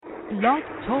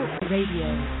Blogtalk Radio.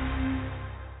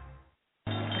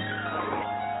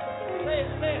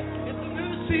 It's a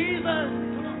new season,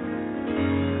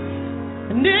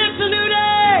 and it's a new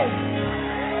day.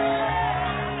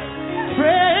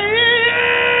 Fresh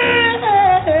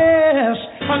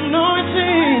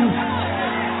anointing,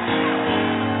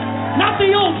 not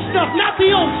the old stuff, not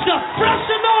the old stuff.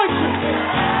 Fresh anointing.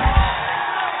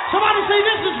 Somebody say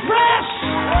this is fresh.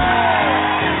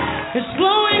 It's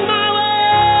flowing my way.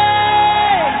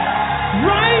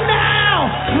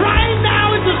 Right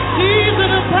now is the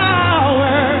season of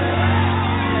power.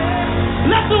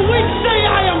 Let the weak say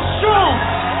I am strong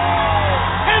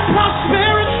and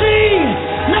prosperity.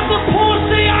 Let the poor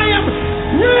say I am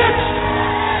rich.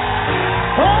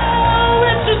 Oh,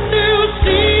 it's a new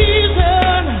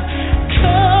season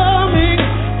coming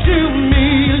to me.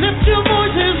 Lift your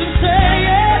voices and say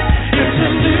it. It's a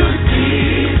new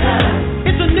season.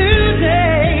 It's a new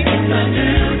day. It's a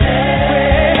new day.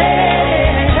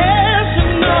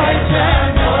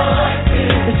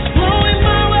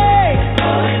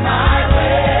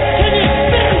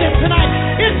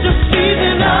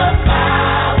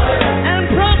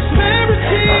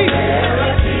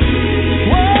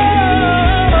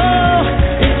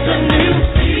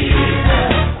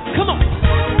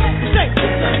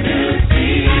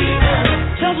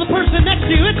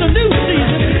 It's a new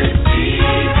season.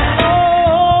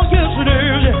 Oh, yes it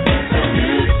is.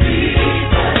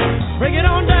 Bring it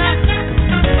on down.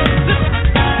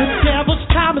 The devil's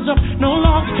time is up. No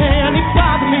longer can he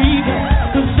bother me.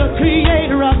 Who's the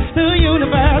creator of the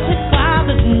universe? His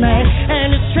father's man,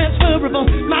 and it's transferable.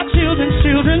 My children's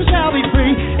children shall be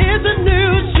free. It's a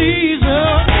new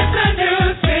season. It's a new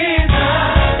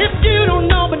season. If you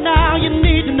don't know, but now you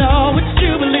need to know. It's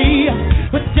Jubilee.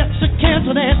 But debts are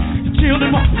canceled and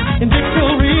children walk in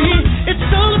victory.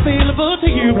 It's all available to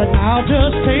you right now.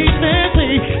 Just taste and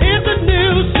see. It's a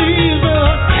new season.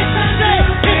 It's a new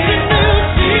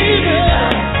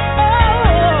season.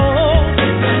 Oh,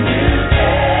 it's a new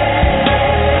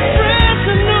day. Fresh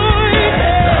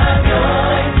anointing.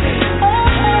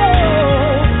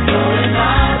 Oh, going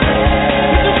my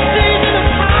way. It's a season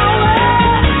of power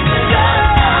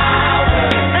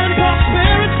and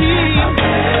prosperity.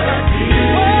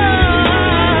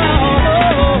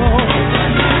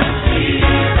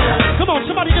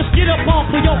 Somebody just get up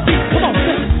off of your feet. Come on,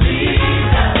 sing.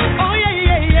 Oh, yeah.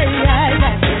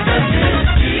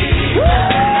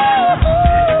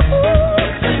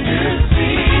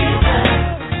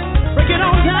 Break it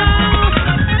on down.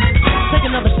 Take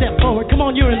another step forward. Come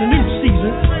on, you're in the new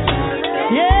season.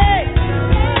 Yeah.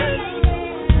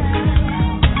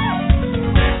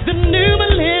 The new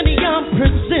millennium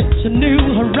presents a new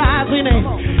horizon.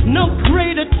 Ain't no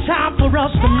greater time for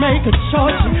us to make a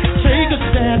choice and take a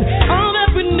stand. All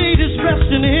that we need is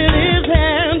resting in His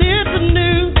hand. It's a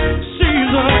new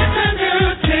season. It's a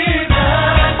new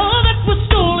season. All that was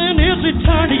stolen is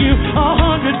returned to you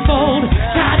 100-fold.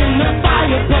 Tried in the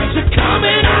fire, but you're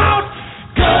coming out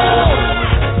gold.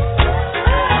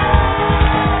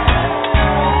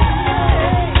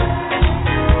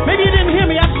 Maybe you didn't hear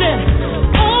me. I said,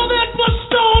 all that was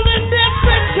stolen is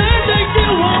returned to you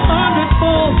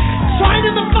 100-fold. Tried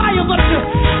in the fire, but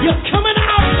you're coming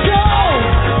out gold.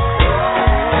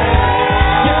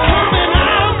 You're coming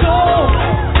out.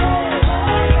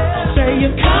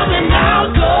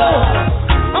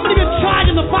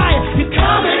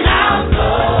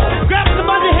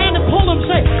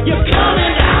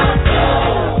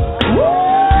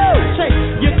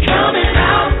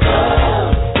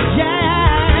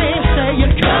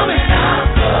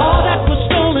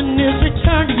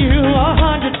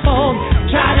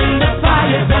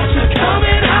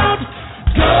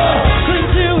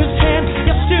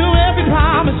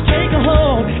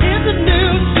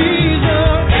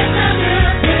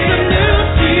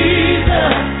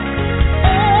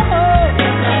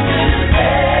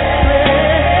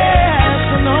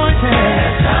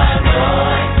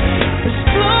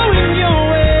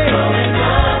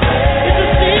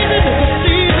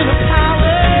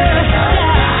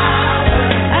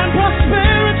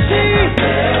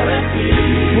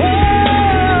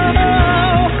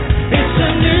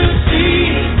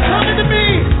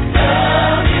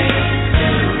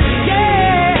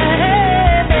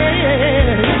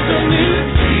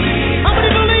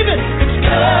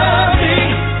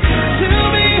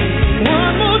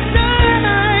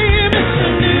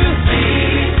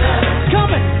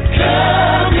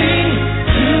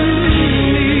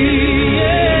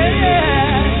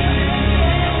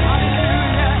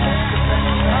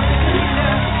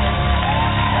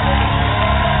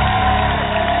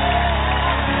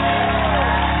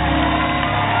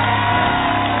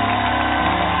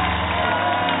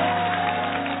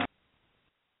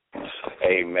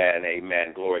 Amen,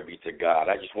 amen. Glory be to God.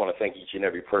 I just want to thank each and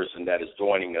every person that is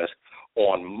joining us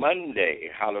on Monday,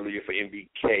 hallelujah, for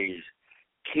MBK's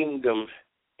Kingdom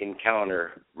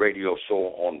Encounter radio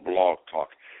show on Blogtalk.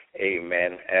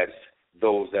 Amen. As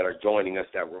those that are joining us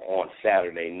that were on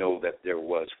Saturday know that there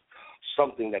was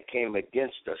something that came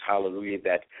against us, hallelujah,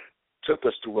 that took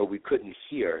us to where we couldn't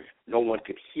hear. No one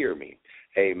could hear me.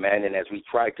 Amen. And as we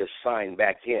tried to sign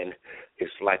back in,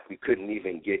 it's like we couldn't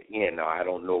even get in. Now, I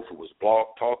don't know if it was Blog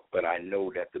Talk, but I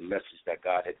know that the message that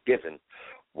God had given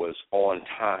was on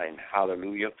time.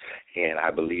 Hallelujah. And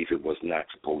I believe it was not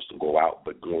supposed to go out,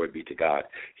 but glory be to God.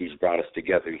 He's brought us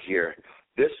together here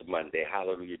this Monday,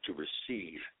 hallelujah, to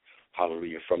receive,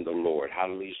 hallelujah, from the Lord.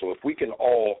 Hallelujah. So if we can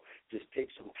all just take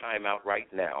some time out right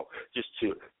now just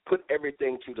to put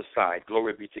everything to the side.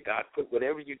 Glory be to God. Put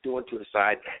whatever you're doing to the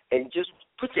side and just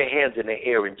put your hands in the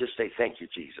air and just say, thank you,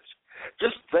 Jesus.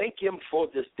 Just thank him for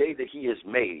this day that he has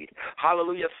made.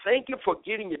 Hallelujah. Thank him for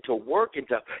getting you to work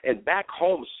and back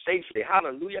home safely.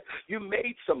 Hallelujah. You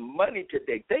made some money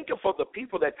today. Thank him for the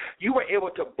people that you were able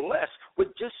to bless with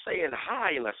just saying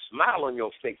hi and a smile on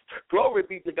your face. Glory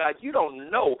be to God. You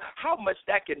don't know how much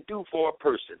that can do for a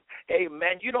person.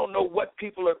 Amen. You don't know what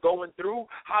people are going through.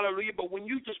 Hallelujah. But when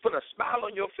you just put a smile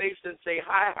on your face and say,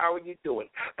 hi, how are you doing?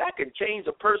 That can change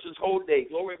a person's whole day.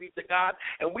 Glory be to God.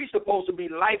 And we're supposed to be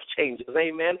life changers.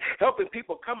 Amen. Helping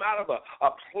people come out of a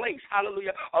place,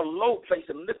 hallelujah, a low place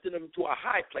and lifting them to a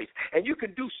high place. And you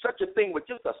can do such a thing with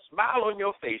just a smile on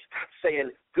your face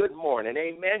saying, good morning.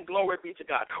 Amen. Glory be to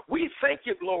God. We thank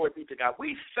you, glory be to God.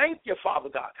 We thank you, Father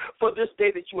God, for this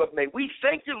day that you have made. We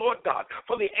thank you, Lord God,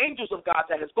 for the angels of God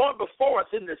that has gone before us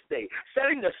in this day,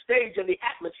 setting the stage and the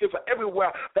atmosphere for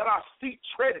everywhere that our feet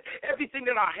tread, everything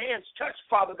that our hands touch,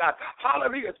 Father God.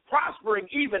 Hallelujah. It's prospering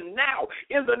even now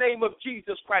in the name of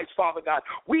Jesus Christ, Father God.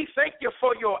 We thank you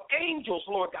for your angels,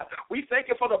 Lord God. We thank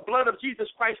you for the blood of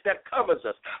Jesus Christ that covers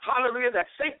us. Hallelujah. That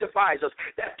sanctifies us,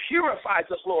 that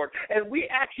purifies us, Lord. And we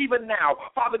ask even now,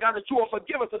 Father God, that you will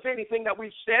forgive us of anything that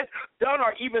we've said, done,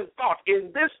 or even thought in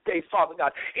this day, Father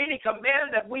God. Any command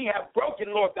that we have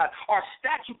broken, Lord God, or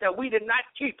statute that we did not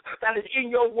keep that is in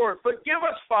your word. Forgive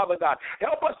us, Father God.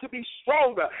 Help us to be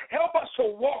stronger. Help us to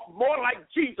walk more like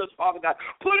Jesus, Father God.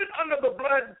 Put it under the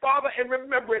blood, Father, and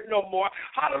remember it no more.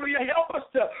 Hallelujah. Help us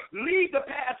to leave the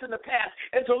past in the past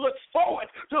and to look forward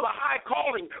to the high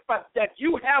calling that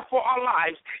you have for our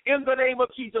lives in the name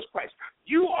of Jesus Christ.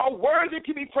 You are worthy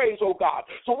to be praised, oh God.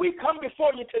 So we come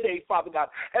before you today, Father God,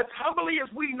 as humbly as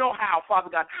we know how, Father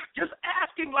God, just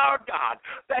asking, Lord God,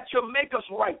 that you make us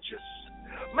righteous.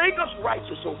 Make us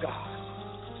righteous, oh God.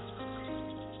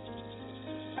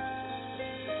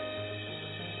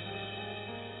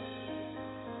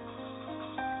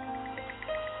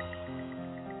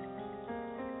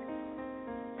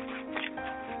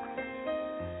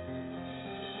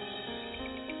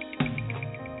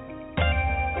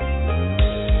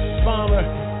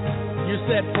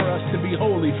 Set for us to be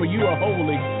holy, for you are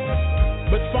holy.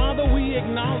 But Father, we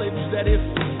acknowledge that if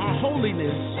our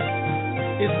holiness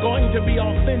is going to be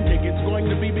authentic, it's going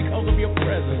to be because of your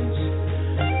presence.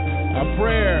 Our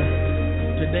prayer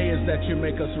today is that you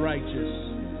make us righteous.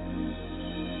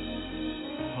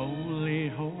 Holy,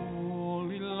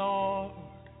 holy Lord,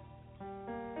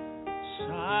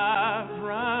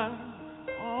 sovereign,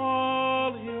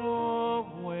 all your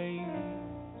ways.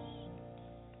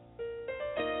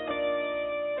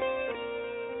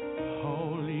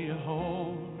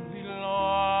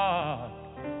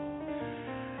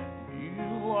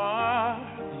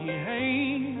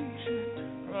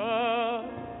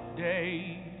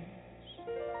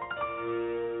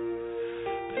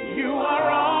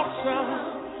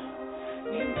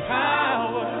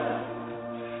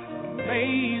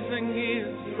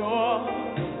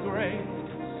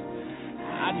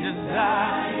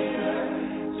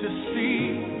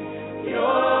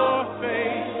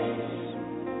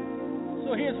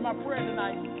 My prayer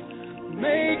tonight,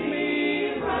 make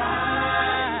me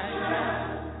right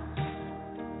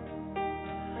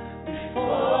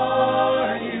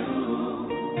before you,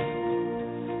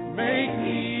 make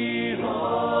me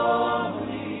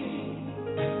holy,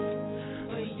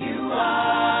 for you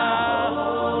are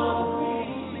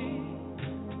holy,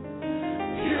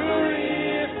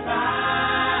 purify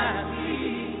me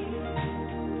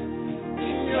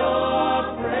in your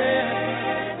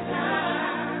presence.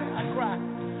 I cry.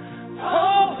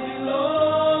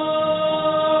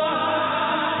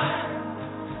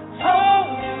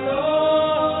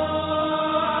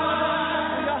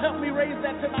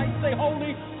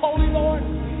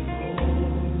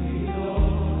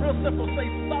 Simple, say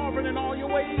sovereign in all your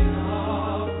ways.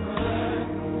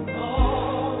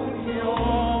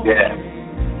 Yeah.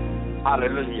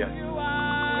 Hallelujah.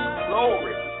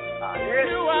 Glory.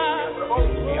 You are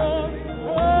holy, Lord.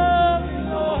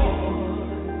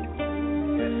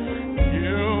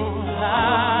 You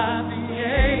are the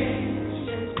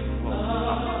ancient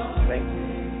of days.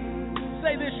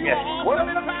 Say this, you are awesome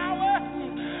in power.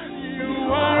 You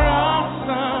are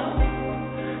awesome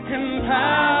in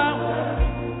power.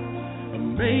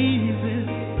 Amazing.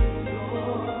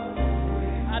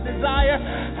 I desire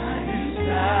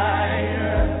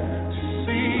to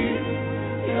see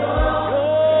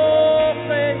your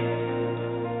face.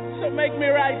 So make me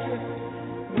righteous.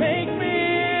 Make me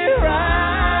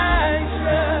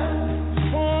righteous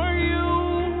for you.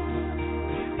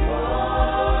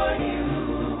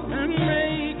 And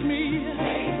make me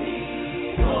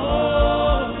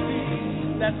holy.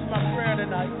 That's my prayer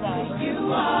tonight, Father. You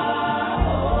are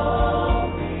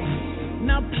holy.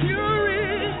 Now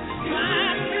purify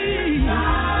me.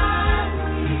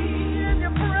 In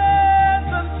your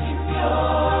presence.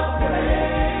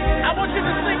 I want you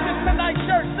to sing this tonight,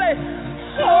 church. Say,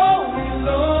 Holy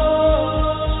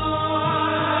Lord.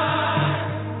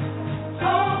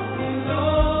 Holy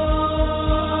Lord.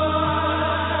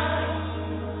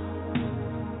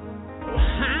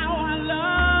 How I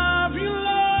love you,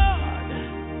 Lord.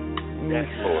 Yes,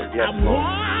 Lord. Yes, I Lord.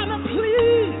 want to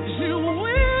please you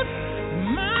with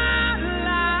my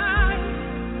life.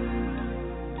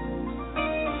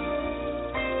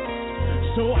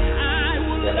 So I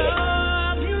will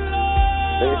love you,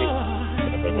 Lord,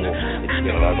 and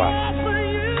offer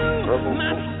you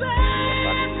my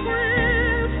sacrifice.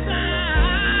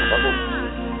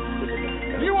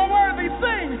 You are worthy,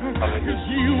 sing, 'cause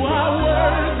you are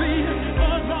worthy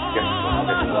of all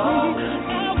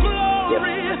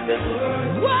glory,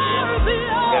 worthy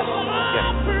of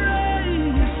all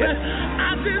praise.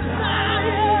 I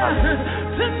desire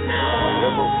to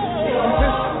know.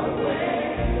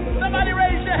 Somebody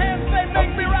raise your hand, say,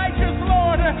 make me righteous,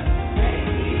 Lord.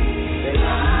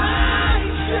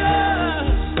 Righteous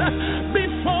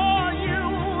before you.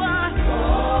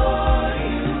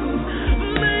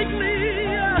 Make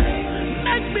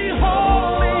me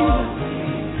holy.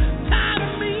 Tired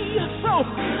of me, so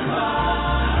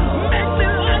make me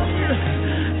like you.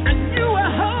 And you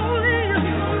are holy.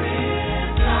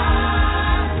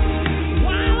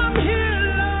 While I'm here,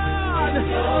 Lord,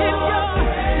 in your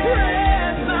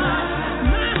presence,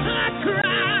 my heart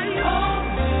cries.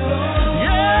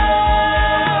 Yeah,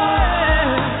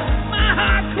 my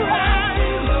heart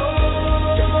cries.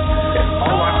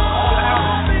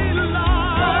 Holy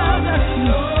Lord,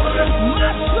 my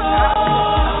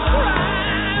soul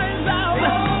cries out.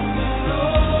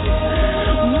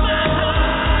 My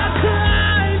heart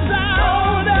cries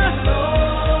out.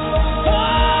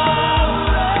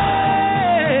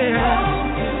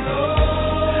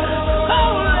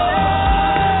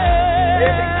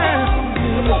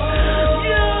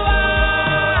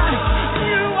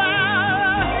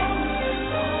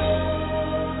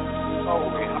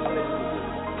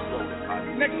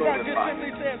 Next part just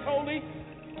simply says, holy.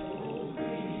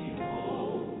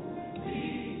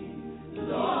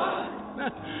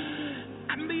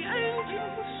 And the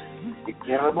angels, they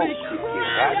cry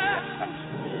out.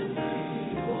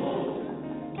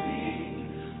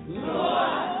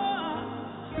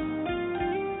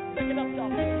 Sing it up, y'all.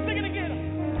 Sing it again.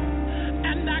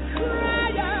 And I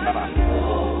cry out.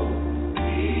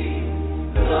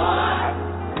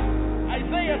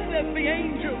 Isaiah says the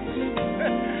angels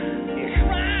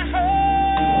cry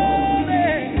holy.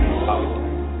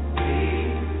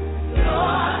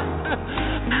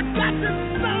 I got this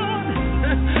song.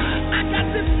 I got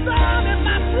this song in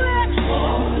my flesh.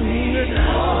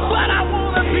 But I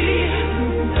wanna be.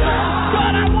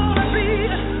 But I wanna be.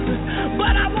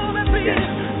 But I wanna be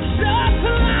just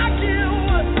like you.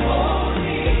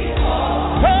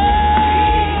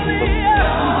 Holy.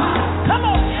 Come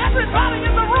on, everybody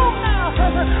in the room now.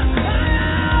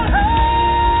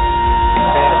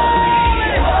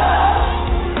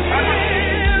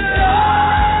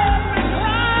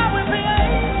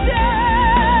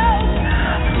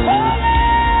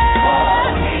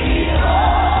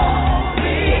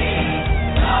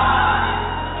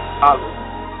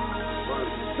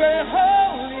 Say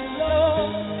holy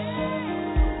Lord.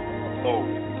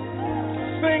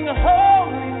 Sing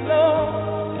holy Lord.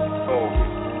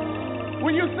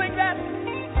 Will you sing that?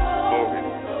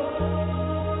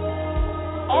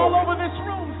 All over this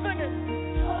room, sing it.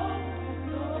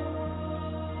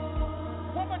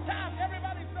 One more time,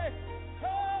 everybody say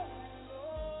holy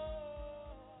Lord.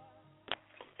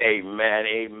 Amen.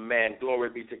 Amen. Glory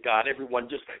be to God. Everyone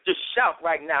just shout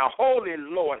right now, Holy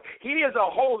Lord. He is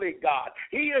a holy God.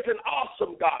 He is an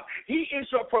awesome God. He is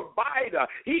your provider.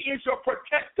 He is your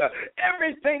protector.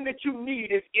 Everything that you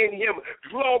need is in him.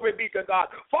 Glory be to God.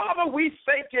 Father, we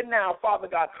thank you now, Father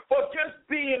God, for just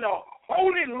being a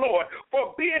holy Lord,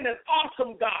 for being an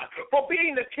awesome God, for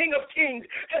being the King of Kings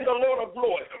and the Lord of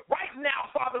Lords. Right now,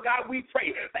 Father God, we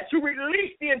pray that you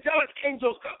release the angelic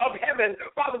angels of heaven,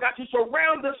 Father God, to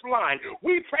surround this line.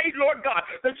 We pray, Lord God,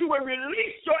 that you will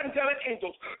release your angelic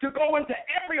angels to go into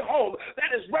every home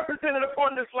that is represented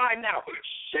upon this line now.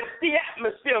 Shift the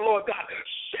atmosphere, Lord God.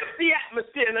 Shift the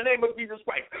atmosphere in the name of Jesus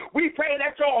Christ. We pray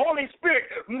that your Holy Spirit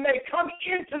may come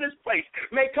into this place,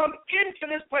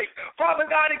 Father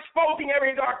God, exposing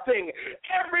every dark thing,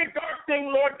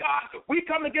 Lord God. We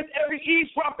come against every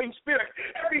eavesdropping spirit,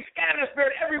 every scatter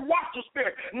spirit, every watcher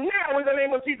spirit, now in the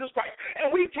name of Jesus Christ. And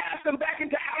we cast them back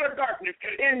into outer darkness.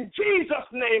 In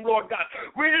Jesus' name, Lord God,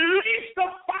 release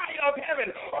the fire of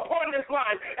heaven upon this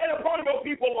line and upon your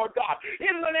people, Lord God.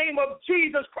 In the name of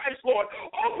Jesus Christ, Lord,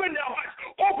 open their hearts,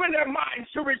 open their minds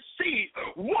to receive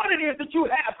what it is that you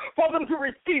have for them to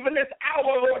receive in this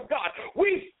hour, Lord God.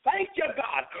 We thank you,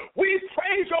 God. We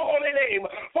praise your holy name,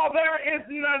 for there is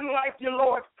none like you,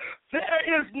 Lord.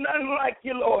 There is none like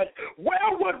you, Lord.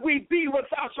 Where would we be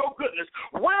without your goodness?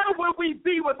 Where would we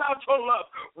be without your love?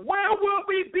 Where would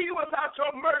we be without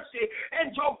your mercy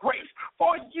and your grace?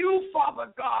 For you,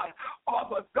 Father God, are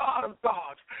the God of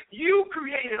gods. You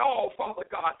created all, Father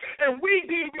God, and we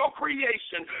being your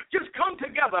creation just come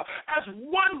together as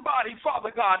one body,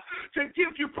 Father God, to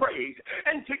give you praise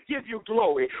and to give you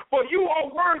glory. For you are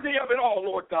worthy of it all,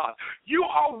 Lord God. You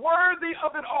are worthy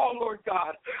of it all, Lord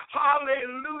God.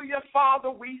 Hallelujah,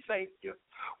 Father, we thank you.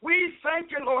 We thank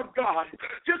you, Lord God.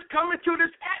 Just come into this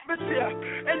atmosphere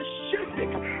and shift it.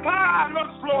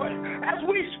 Lord, as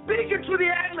we speak into the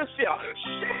atmosphere,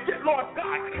 shift it, Lord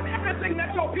God. Everything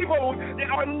that your people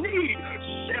are in need,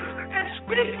 shift and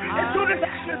speak into this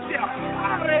atmosphere.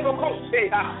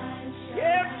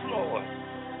 Yes, Lord.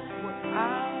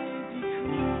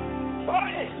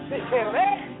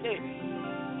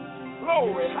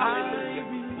 Glory, hallelujah.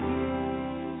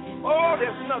 Oh,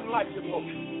 there's nothing like you, Lord.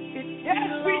 Yes,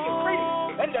 we decree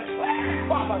and declare,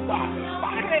 Father God,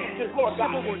 finances, Lord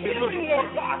God, healing, Lord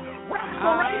God,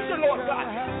 restoration, Lord God.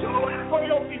 Do it for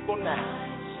your people now.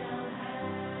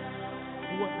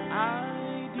 What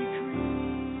I decree,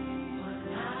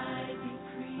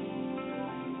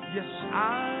 yes,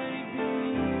 I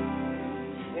believe.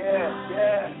 Yes.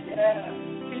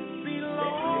 It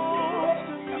belongs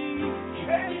to me.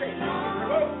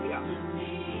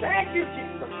 Thank you,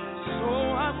 Jesus. So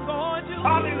I'm going to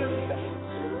hallelujah.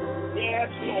 Yes,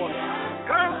 Lord.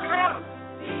 Come.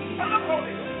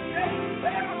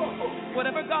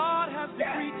 Whatever God has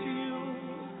decreed to you,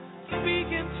 speak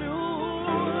into.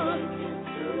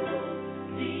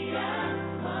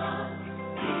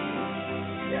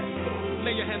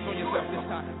 Lay your hands on yourself this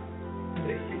time.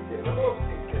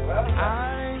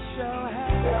 I shall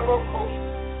have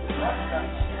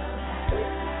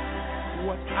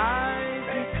what I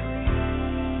decree.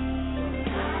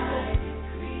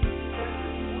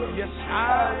 Yes,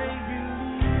 I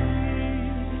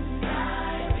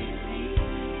believe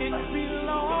it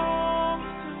belongs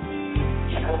to me.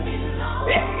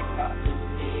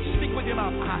 Speak with your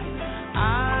mouth. I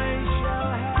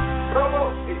shall have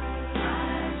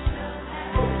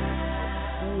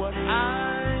what I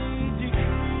decree.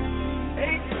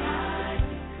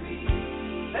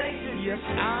 Yes,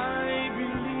 I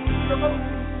believe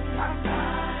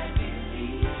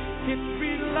it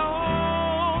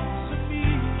belongs to me.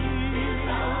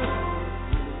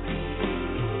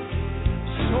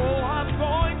 So I'm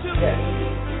going to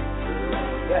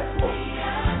Yes, Lord.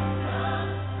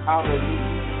 Hallelujah.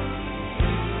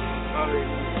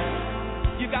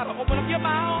 You got to open up your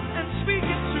mouth and speak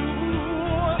it to.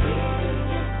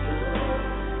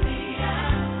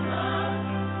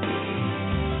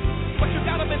 But you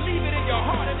got to believe it in your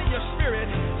heart and in your spirit.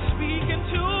 Speak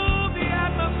into the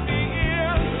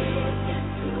atmosphere.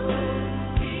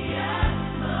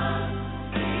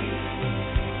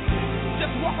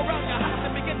 Just walk around your house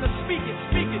and begin to speak it.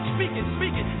 Speak it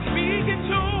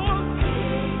into.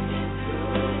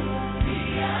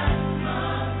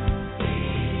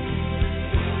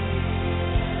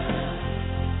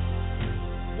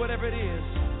 Whatever it is,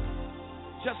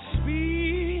 just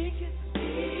speak it.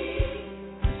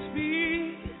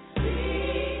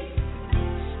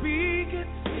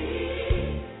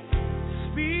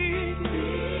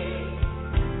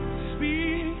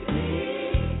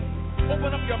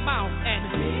 Open up your mouth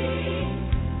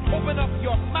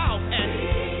and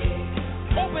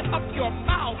open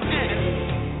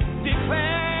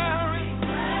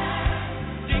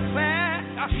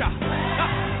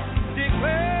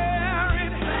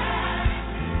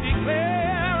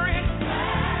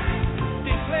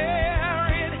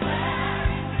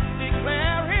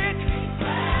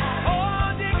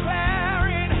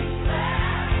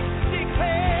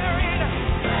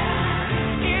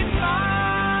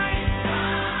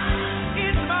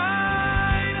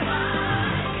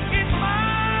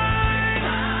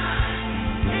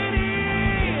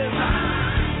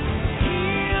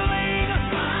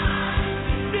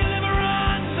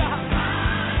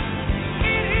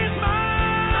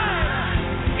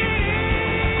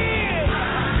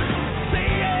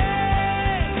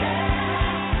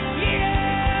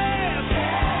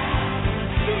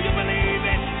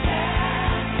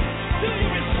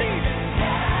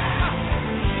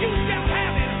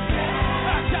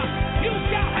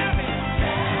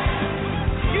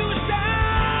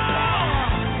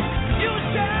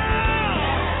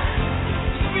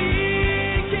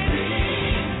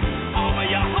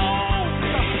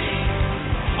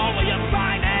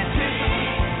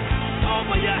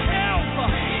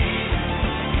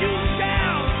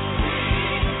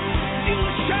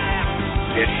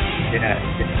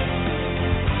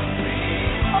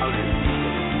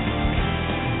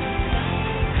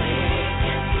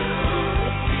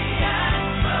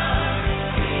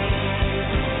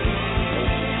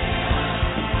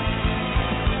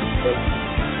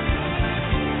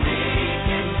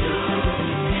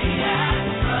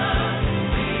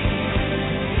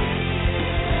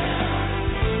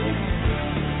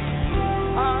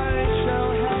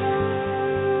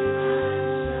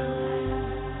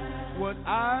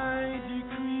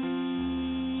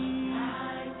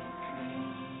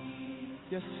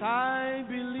Yes, I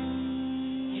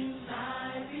believe.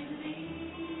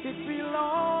 It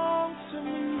belongs to me.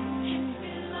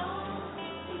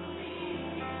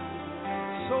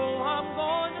 So I'm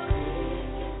going to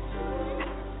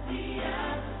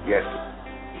Yes.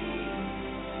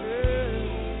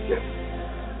 Yes.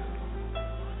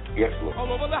 Yes, Lord.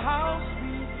 all over the house.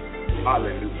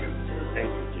 Hallelujah. Thank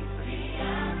you, Jesus.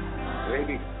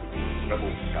 Baby.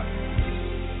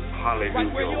 Hallelujah.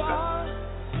 Right where you Oh God. are,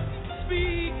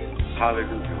 speak.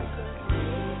 Hallelujah.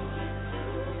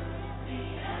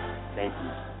 Thank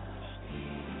you.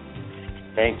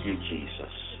 Thank you,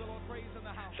 Jesus.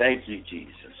 Thank you,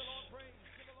 Jesus.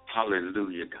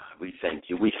 Hallelujah, God. We thank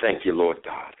you. We thank you, Lord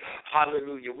God.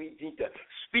 Hallelujah. We need to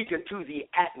speak into the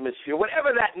atmosphere.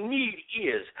 Whatever that need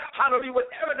is, hallelujah,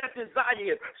 whatever that desire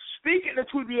is, speak it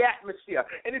into the atmosphere.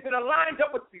 And if it aligns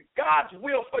up with God's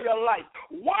will for your life,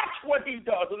 watch what he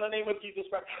does in the name of Jesus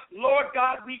Christ. Lord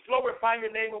God, we glorify your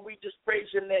name and we just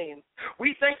praise your name.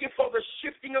 We thank you for the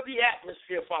shifting of the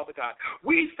atmosphere, Father God.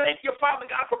 We thank you, Father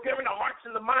God, for preparing the hearts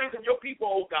and the minds of your people,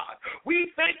 oh God.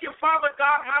 We thank you, Father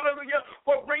God, hallelujah,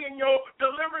 for bringing your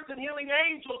deliverance and healing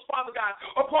angels, Father God,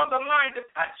 upon the line to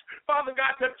touch, Father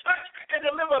God, to touch and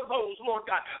deliver those, Lord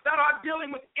God, that are dealing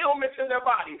with ailments in their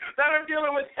body, that are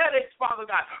dealing with headaches, Father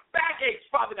God, backaches,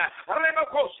 Father God, high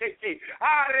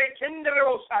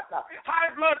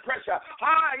blood pressure,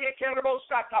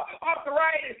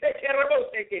 arthritis,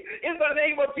 in the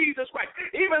name of Jesus Christ.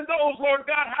 Even those, Lord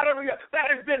God, hallelujah, that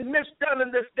has been misdone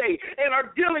in this day and are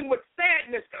dealing with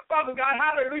sadness, Father God,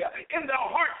 hallelujah, in their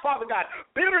heart, Father God,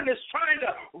 bitterness trying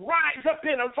to rise up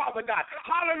in them, Father God.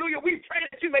 Hallelujah. We pray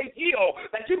that you may heal,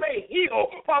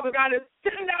 Father God, and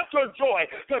send out your joy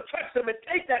to touch them and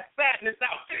take that sadness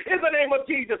out in the name of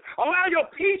Jesus. Allow your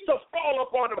peace to fall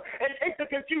upon them and take the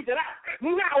confusion out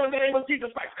now in the name of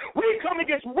Jesus Christ. We come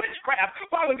against witchcraft,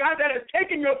 Father God, that has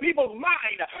taken your people's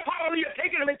mind, hallelujah,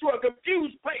 taking them into a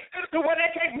confused place to where they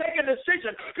can't make a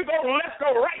decision to go left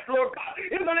or right, Lord God,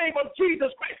 in the name of Jesus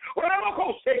Christ.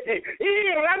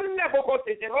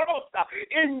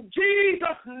 In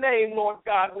Jesus' name, Lord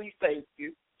God, we thank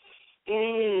you.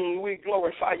 We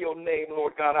glorify your name,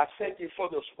 Lord God. I thank you for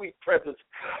the sweet presence,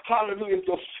 hallelujah, of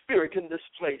your spirit in this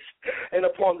place and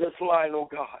upon this line, oh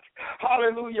God.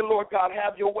 Hallelujah, Lord God.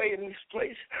 Have your way in this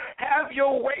place. Have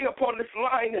your way upon this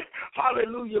line.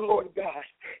 Hallelujah, Lord God.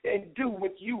 And do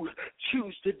what you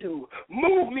choose to do.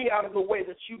 Move me out of the way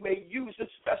that you may use this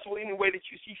vessel any way that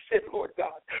you see fit, Lord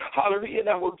God. Hallelujah. And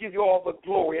I will give you all the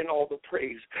glory and all the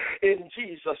praise. In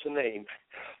Jesus' name,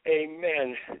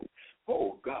 amen.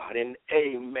 Oh, God, and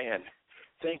amen.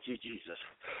 Thank you, Jesus.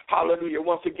 Hallelujah.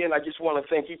 Once again, I just want to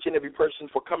thank each and every person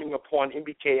for coming upon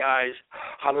MKBI's,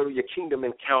 hallelujah, Kingdom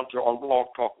Encounter on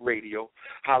Blogtalk Radio.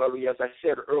 Hallelujah. As I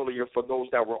said earlier, for those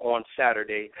that were on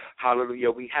Saturday, hallelujah,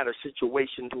 we had a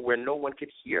situation to where no one could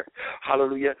hear.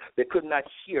 Hallelujah. They could not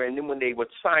hear. And then when they would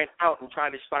sign out and try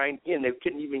to sign in, they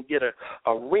couldn't even get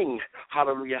a ring.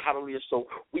 Hallelujah. Hallelujah. So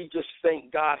we just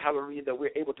thank God, hallelujah, that we're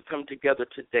able to come together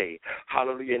today.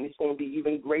 Hallelujah. And it's going to be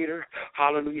even greater.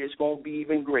 Hallelujah. It's going to be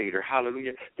even greater.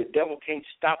 Hallelujah. The devil can't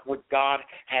stop what God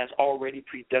has already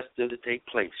predestined to take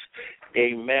place.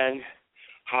 Amen.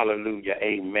 Hallelujah.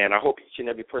 Amen. I hope each and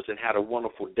every person had a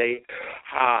wonderful day.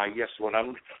 Yes, Lord.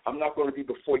 I'm not going to be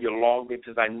before you long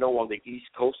because I know on the East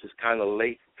Coast it's kind of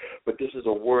late, but this is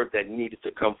a word that needed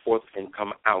to come forth and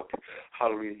come out.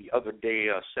 Hallelujah. The other day,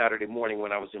 Saturday morning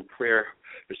when I was in prayer,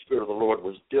 the Spirit of the Lord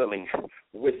was dealing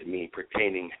with me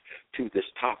pertaining to this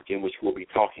topic in which we'll be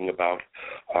talking about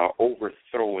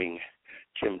overthrowing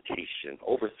temptation.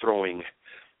 Overthrowing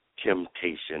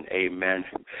temptation. Amen.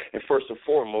 And first and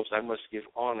foremost, I must give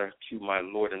honor to my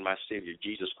Lord and my Savior,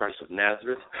 Jesus Christ of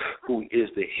Nazareth, who is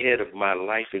the head of my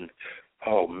life. And,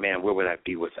 oh, man, where would I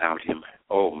be without him?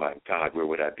 Oh, my God, where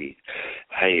would I be?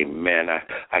 Amen.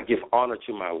 I give honor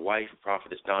to my wife,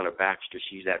 Prophetess Donna Baxter.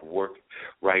 She's at work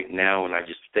right now, and I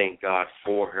just thank God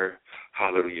for her.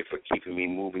 Hallelujah, for keeping me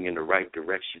moving in the right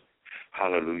direction.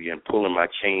 Hallelujah, and pulling my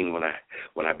chain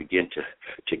when I begin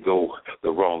to go the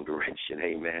wrong direction.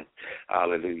 Amen.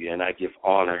 Hallelujah. And I give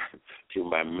honor to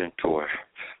my mentor,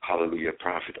 hallelujah,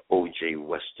 Prophet O.J.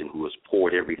 Weston, who has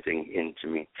poured everything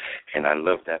into me. And I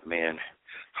love that man,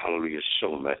 hallelujah,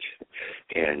 so much.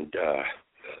 And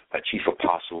Chief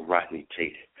Apostle Rodney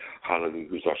Tate, hallelujah,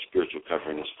 who's our spiritual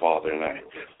covering, his father. And I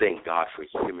thank God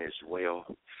for him as well.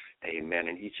 Amen.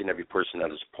 And each and every person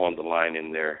that is upon the line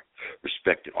in their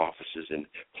respective offices and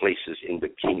places in the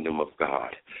kingdom of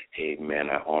God.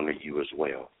 Amen. I honor you as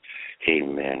well.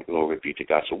 Amen. Glory be to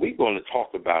God. So we're going to talk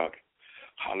about,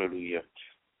 hallelujah,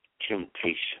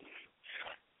 temptation.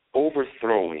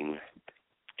 Overthrowing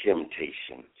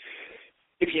temptation.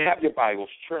 If you have your Bibles,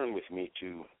 turn with me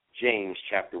to James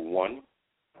chapter 1,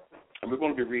 and we're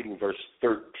going to be reading verse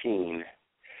 13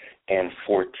 and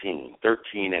 14.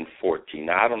 13 and 14.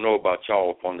 Now, I don't know about y'all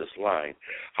up on this line,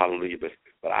 hallelujah,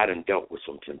 but I done dealt with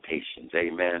some temptations,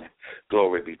 amen.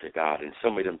 Glory be to God. And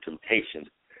some of them temptations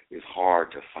is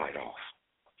hard to fight off.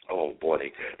 Oh, boy,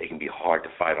 they can be hard to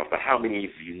fight off. But how many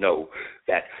of you know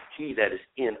that he that is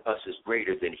in us is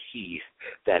greater than he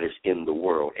that is in the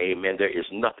world? Amen. There is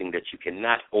nothing that you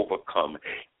cannot overcome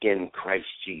in Christ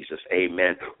Jesus.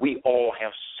 Amen. We all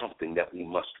have something that we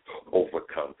must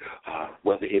overcome,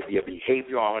 whether it be a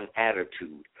behavior or an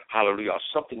attitude. Hallelujah. Or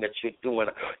something that you're doing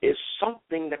is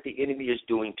something that the enemy is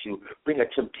doing to bring a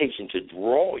temptation to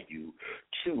draw you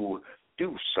to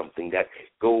do something that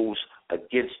goes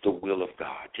against the will of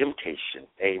God. Temptation.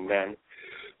 Amen.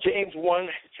 James 1,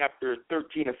 chapter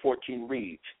 13 and 14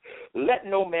 reads, "Let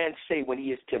no man say when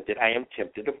he is tempted, I am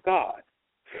tempted of God.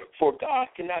 For God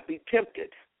cannot be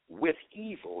tempted with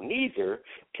evil, neither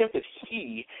tempteth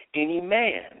he any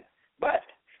man. But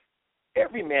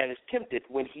every man is tempted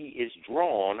when he is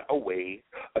drawn away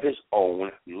of his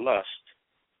own lust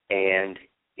and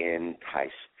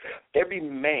enticed." Every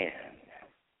man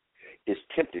is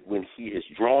tempted when he is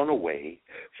drawn away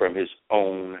from his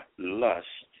own lust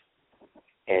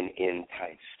and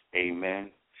enticed.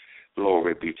 Amen.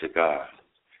 Glory be to God.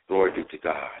 Glory be to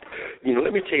God. You know,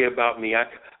 let me tell you about me. I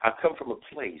come from a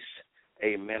place,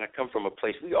 amen. I come from a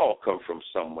place, we all come from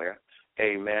somewhere.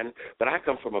 Amen. But I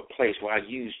come from a place where I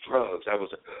used drugs.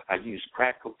 I used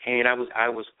crack cocaine. I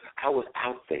was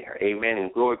out there. Amen.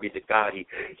 And glory be to God.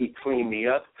 He cleaned me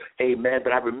up. Amen.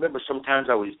 But I remember sometimes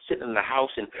I was sitting in the house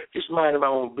and just minding my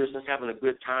own business, having a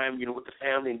good time, you know, with the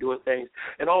family and doing things.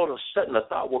 And all of a sudden a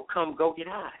thought will come, go get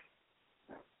high.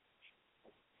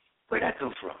 Where'd that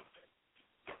come from?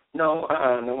 No,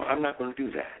 I'm not going to do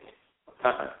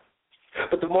that.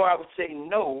 But the more I would say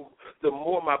no, the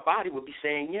more my body would be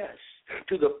saying yes,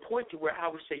 to the point to where I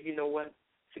would say, you know what,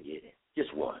 forget it,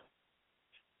 just one.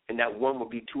 And that one would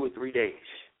be 2 or 3 days,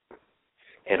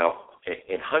 and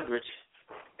hundreds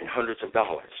and hundreds of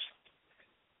dollars.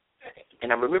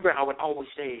 And I remember I would always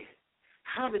say,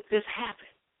 how did this happen?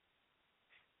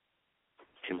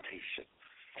 Temptation.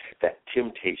 That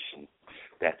temptation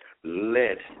that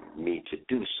led me to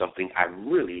do something I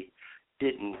really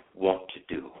didn't want to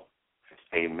do.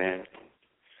 Amen.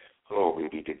 Glory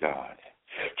be to God.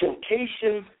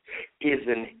 Temptation is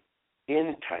an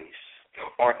entice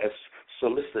or a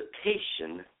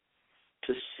solicitation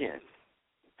to sin.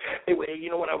 Anyway, you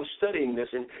know, when I was studying this,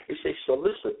 and it says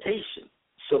solicitation,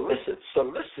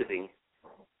 soliciting.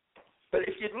 But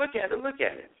if you look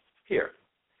at it. Here,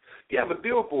 you have a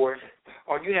billboard,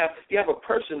 or you have a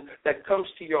person that comes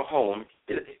to your home.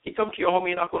 He comes to your home,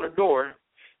 you knock on the door,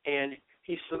 and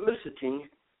he's soliciting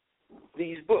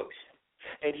these books.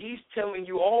 And he's telling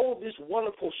you all this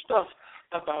wonderful stuff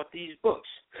about these books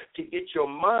to get your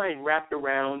mind wrapped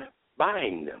around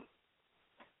buying them.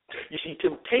 You see,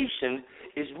 temptation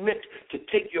is meant to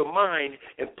take your mind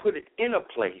and put it in a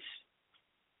place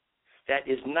that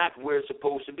is not where it's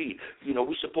supposed to be. You know,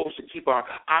 we're supposed to keep our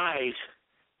eyes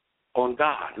on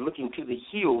God, looking to the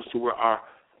hills to where our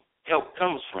help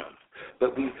comes from.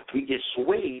 But we get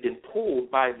swayed and pulled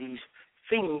by these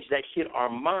things that hit our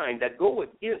mind that go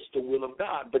against the will of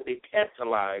God, but they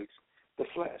tantalize the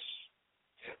flesh.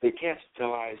 They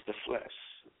tantalize the flesh.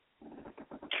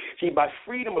 See, by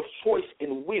freedom of choice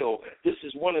and will, this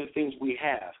is one of the things we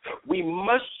have. We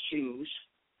must choose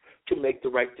to make the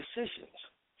right decisions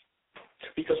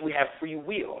because we have free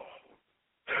will.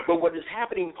 But what is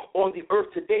happening on the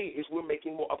earth today is we're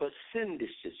making more of a sin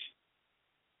decision.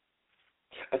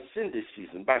 A sin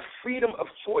decision. By freedom of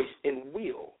choice and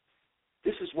will,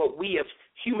 this is what we as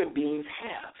human beings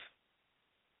have.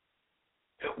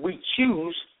 We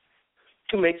choose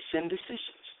to make sin decisions.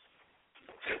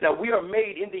 Now, we are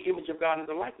made in the image of God and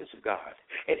the likeness of God.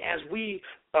 And as we,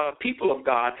 people of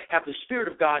God, have the Spirit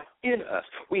of God in us,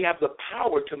 we have the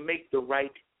power to make the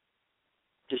right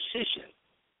decision.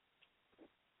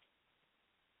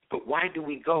 But why do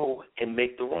we go and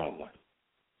make the wrong one?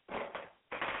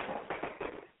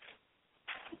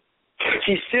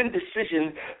 See, sin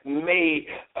decision may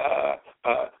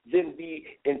then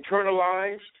be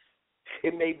internalized.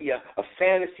 It may be a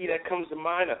fantasy that comes to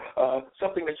mind,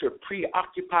 something that you're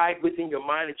preoccupied with in your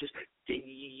mind. It just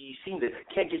you seem to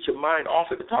can't get your mind off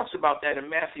it. It talks about that in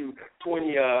Matthew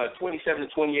 27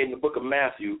 and 28 in the book of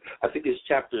Matthew. I think it's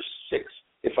chapter 6,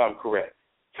 if I'm correct.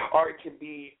 Or it can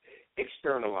be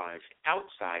externalized,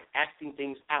 outside, acting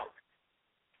things out.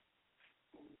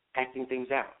 Acting things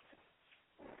out.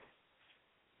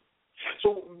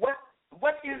 So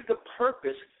what is the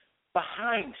purpose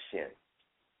behind sin?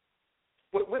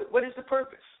 What is the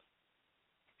purpose?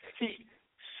 See,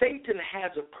 Satan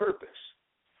has a purpose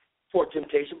for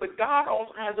temptation, but God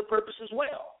also has a purpose as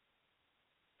well.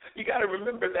 You got to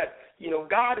remember that,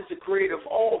 God is the creator of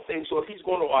all things, so if he's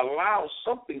going to allow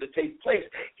something to take place,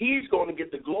 he's going to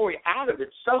get the glory out of it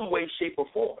some way, shape, or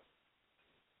form.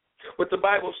 What the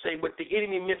Bible says, what the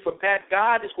enemy meant for bad,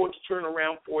 God is going to turn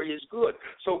around for his good.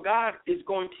 So God is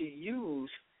going to use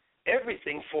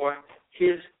everything for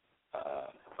his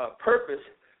purpose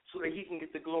so that he can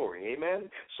get the glory. Amen?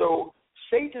 So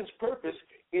Satan's purpose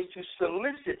is to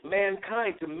solicit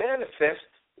mankind to manifest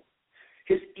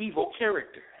his evil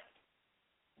character.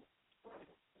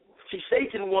 See,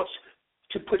 Satan wants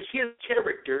to put his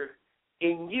character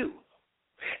in you.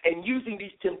 And using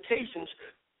these temptations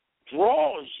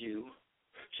draws you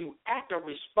to act or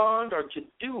respond or to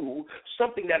do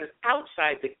something that is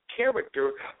outside the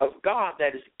character of God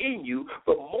that is in you,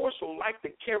 but more so like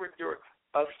the character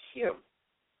of him,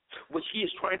 which he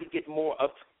is trying to get more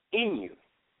of in you.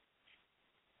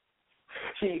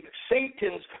 See,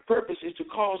 Satan's purpose is to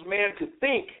cause man to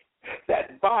think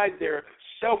that by their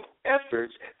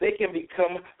self-efforts they can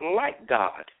become like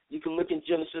God. You can look in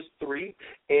Genesis 3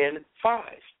 and 5,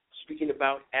 speaking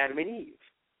about Adam and Eve.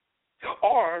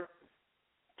 Or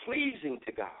pleasing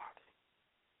to God.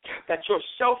 That your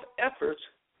self-efforts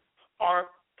are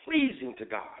pleasing to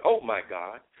God. Oh, my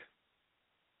God.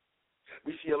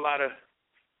 We see a lot of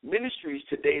ministries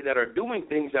today that are doing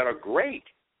things that are great,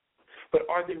 but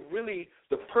are they really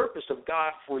the purpose of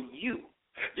God for you?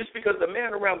 Just because the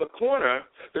man around the corner,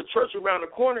 the church around the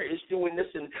corner is doing this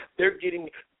and they're getting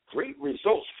great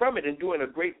results from it and doing a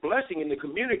great blessing in the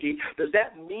community, does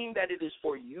that mean that it is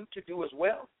for you to do as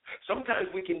well? Sometimes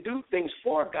we can do things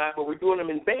for God, but we're doing them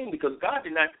in vain because God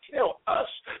did not tell us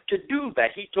to do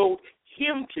that. He told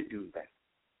him to do that.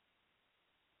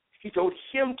 He told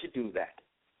him to do that.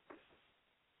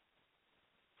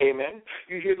 Amen.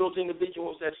 You hear those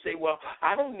individuals that say, well,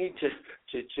 I don't need to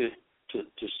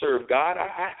serve God.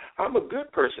 I'm a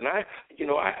good person. I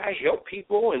help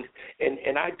people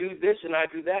and I do this and I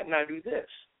do that and I do this.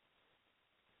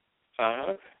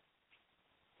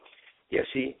 Yeah,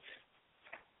 see,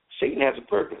 Satan has a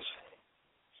purpose.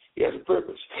 He has a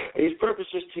purpose. And his purpose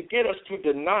is to get us to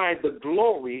deny the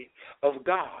glory of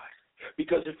God.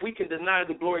 Because if we can deny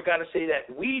the glory of God and say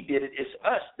that we did it, it's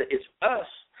us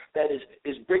that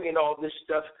is bringing all this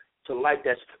stuff to light,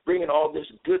 that's bringing all this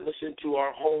goodness into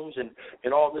our homes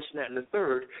and all this and that and the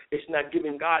third. It's not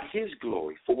giving God his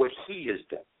glory for what he has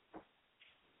done.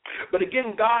 But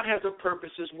again, God has a purpose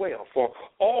as well for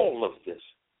all of this.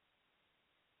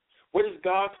 What is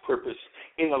God's purpose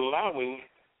in allowing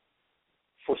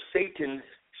for Satan's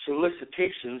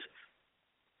solicitations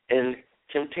and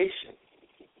temptation?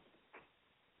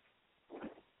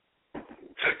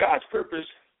 God's purpose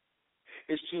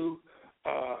is to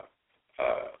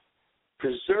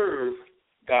preserve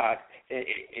God,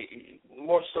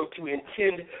 more so to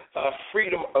intend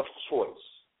freedom of choice.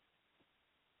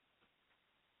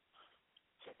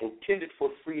 Intended for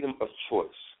freedom of choice,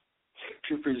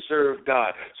 to preserve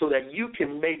God, so that you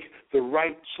can make the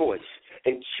right choice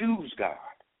and choose God.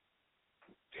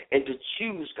 And to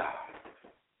choose God.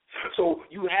 So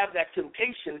you have that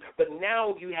temptation, but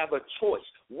now you have a choice.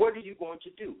 What are you going to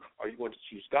do? Are you going to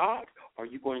choose God, or are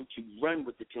you going to run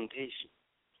with the temptation?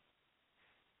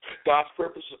 God's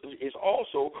purpose is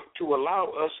also to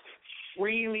allow us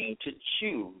freely to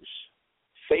choose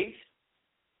faith,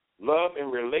 love,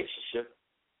 and relationship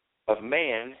of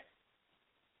man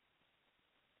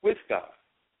with God.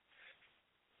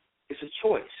 It's a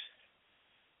choice.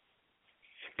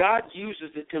 God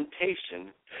uses the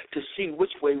temptation to see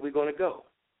which way we're going to go.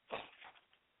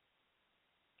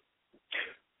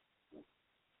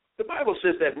 The Bible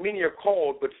says that many are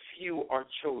called, but few are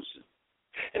chosen.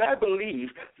 And I believe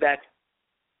that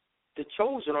the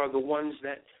chosen are the ones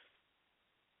that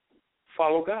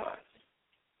follow God,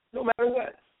 no matter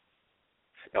what.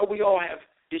 Now, we all have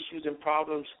issues and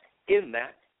problems in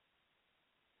that.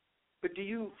 But do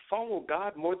you follow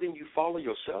God more than you follow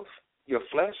yourself, your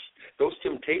flesh, those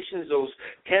temptations, those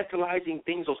tantalizing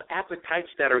things, those appetites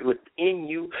that are within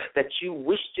you that you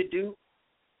wish to do?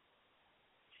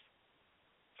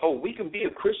 Oh, we can be a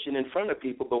Christian in front of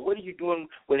people, but what are you doing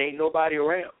when ain't nobody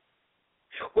around?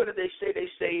 What do they say? They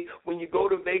say when you go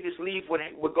to Vegas, leave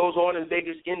what goes on in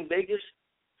Vegas in Vegas.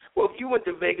 Well, if you went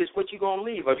to Vegas, what you going to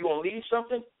leave? Are you going to leave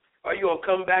something? Or are you going to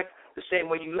come back the same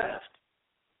way you left?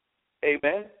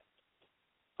 Amen.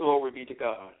 Glory be to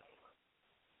God.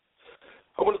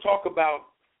 I want to talk about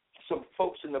some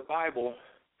folks in the Bible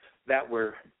that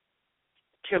were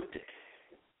tempted.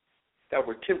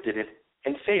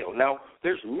 and failed. Now,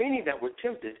 there's many that were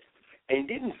tempted and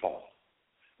didn't fall.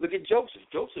 Look at Joseph.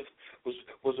 Joseph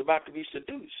was about to be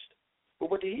seduced. But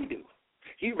what did he do?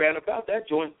 He ran about that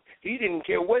joint. He didn't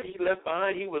care what he left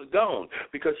behind. He was gone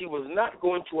because he was not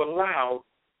going to allow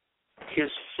his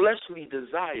fleshly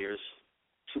desires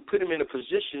to put him in a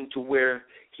position to where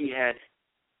he had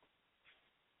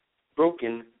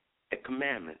broken a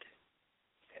commandment,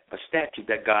 a statute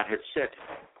that God had set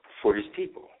for his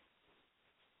people.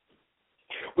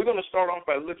 We're going to start off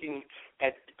by looking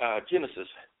at Genesis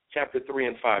chapter 3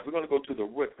 and 5. We're going to go to the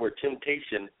root where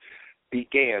temptation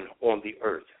began on the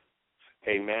earth.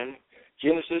 Amen.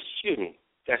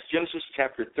 That's Genesis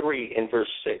chapter 3 and verse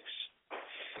 6.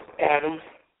 Adam,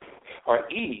 or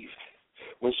Eve,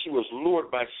 when she was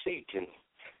lured by Satan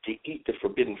to eat the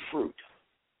forbidden fruit.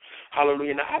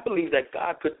 Hallelujah. Now, I believe that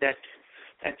God put that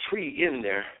tree in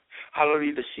there,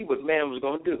 hallelujah, to see what man was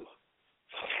going to do.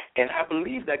 And I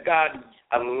believe that God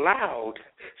allowed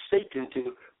Satan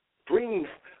to bring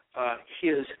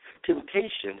his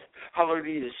temptation,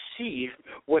 hallelujah, to see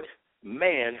what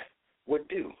man would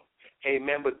do.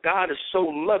 Amen. But God is so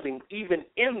loving, even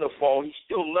in the fall, he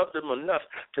still loved them enough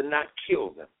to not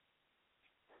kill them.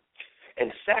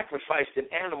 And sacrificed an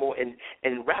animal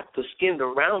and wrapped the skin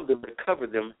around them to cover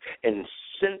them and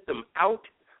sent them out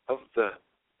of the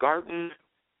garden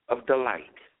of delight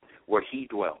where he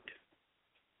dwelt.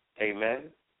 Amen.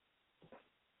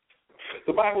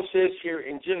 The Bible says here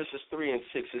in Genesis 3 and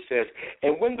 6, it says,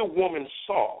 and when the woman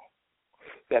saw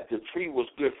that the tree was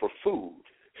good for food,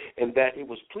 and that it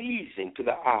was pleasing to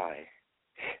the eye,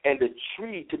 and a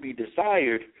tree to be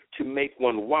desired to make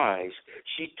one wise,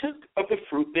 she took of the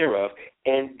fruit thereof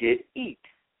and did eat,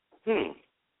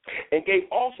 and gave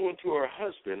also unto her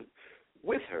husband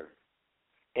with her,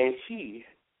 and he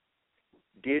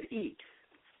did eat.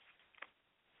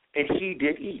 And he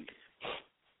did eat.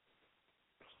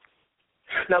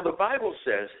 Now the Bible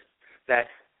says that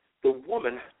the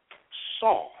woman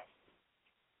saw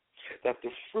that the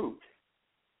fruit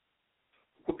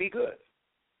would be good.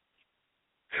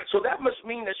 So that must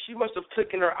mean that she must have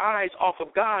taken her eyes off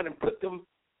of God and put them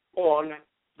on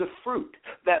the fruit,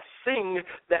 that thing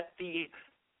that the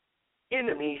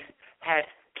enemy had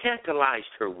tantalized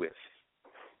her with,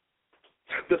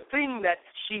 the thing that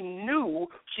she knew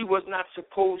she was not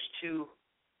supposed to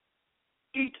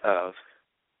eat of,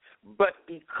 but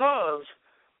because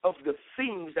of the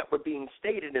things that were being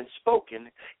stated and spoken,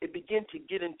 it began to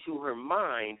get into her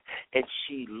mind, and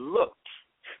she looked.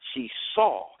 She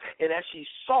saw, and as she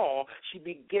saw, she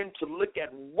began to look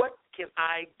at what can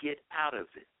I get out of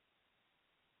it.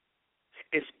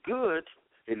 It's good.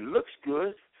 It looks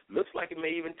good. Looks like it may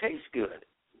even taste good.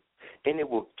 And it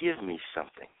will give me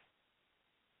something.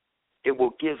 It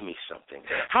will give me something.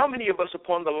 How many of us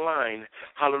upon the line,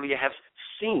 hallelujah, have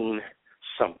seen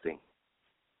something?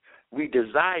 We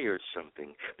desired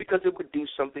something because it would do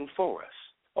something for us.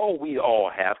 Oh, we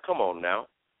all have. Come on now.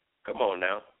 Come on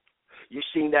now. You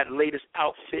seen that latest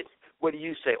outfit? What do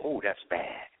you say? Oh, that's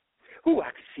bad. Ooh, I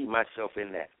can see myself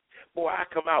in that. Boy, I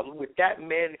come out with that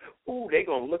man. Ooh, they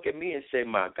going to look at me and say,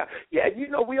 my God. Yeah, you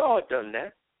know, we all done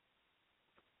that.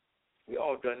 We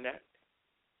all done that.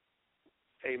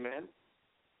 Amen.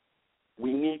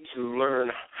 We need to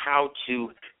learn how to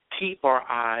keep our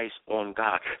eyes on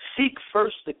God. Seek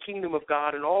first the kingdom of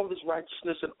God and all his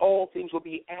righteousness, and all things will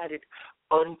be added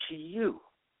unto you.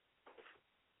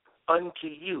 Unto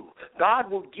you. God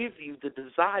will give you the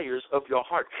desires of your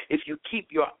heart if you keep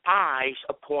your eyes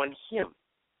upon him.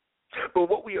 But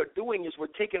what we are doing is we're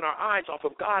taking our eyes off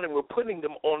of God and we're putting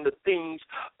them on the things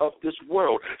of this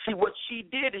world. See, what she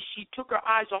did is she took her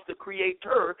eyes off the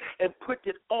Creator and put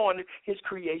it on his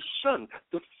creation,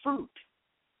 the fruit.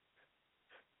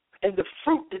 And the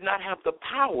fruit did not have the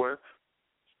power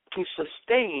to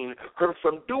sustain her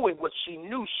from doing what she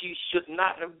knew she should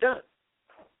not have done.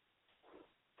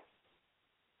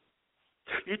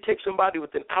 You take somebody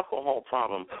with an alcohol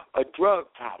problem, a drug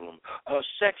problem, a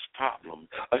sex problem,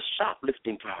 a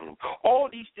shoplifting problem, all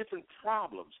these different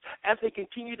problems. As they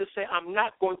continue to say, I'm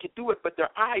not going to do it, but their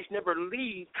eyes never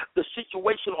leave the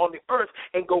situation on the earth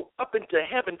and go up into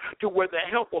heaven to where the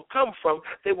help will come from,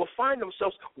 they will find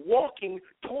themselves walking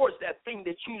towards that thing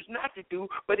they choose not to do,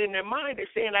 but in their mind they're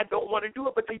saying, I don't want to do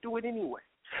it, but they do it anyway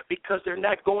because they're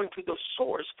not going to the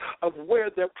source of where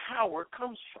their power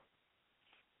comes from.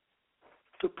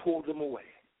 To pull them away.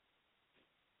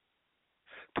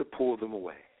 To pull them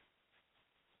away.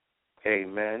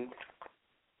 Amen.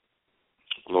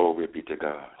 Glory be to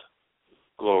God.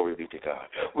 Glory be to God.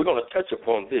 We're going to touch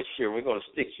upon this here. We're going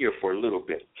to stick here for a little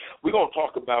bit. We're going to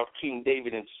talk about King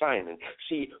David and Simon.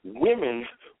 See, women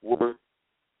were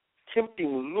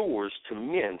tempting lures to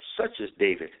men such as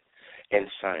David and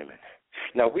Simon.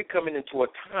 Now, we're coming into a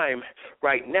time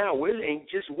right now where it ain't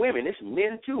just women, it's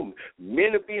men too.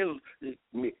 Men are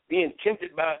being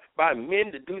tempted by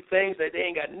men to do things that they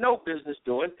ain't got no business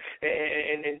doing.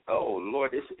 And oh,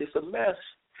 Lord, it's a mess.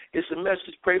 It's a mess.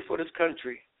 Just pray for this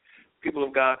country. People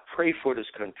of God, pray for this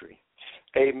country.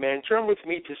 Amen. Turn with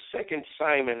me to 2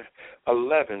 Samuel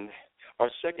 11,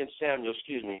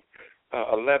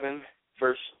 11,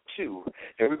 verse 2.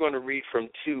 And we're going to read from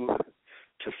 2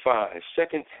 to 5.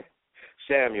 2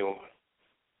 Samuel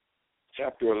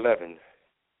chapter 11,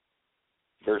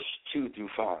 verse 2 through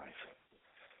 5.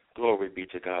 Glory be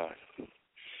to God.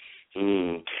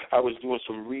 I was doing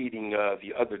some reading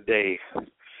the other day,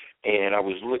 and I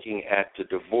was looking at the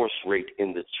divorce rate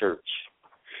in the church.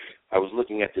 I was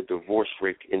looking at the divorce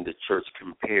rate in the church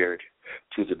compared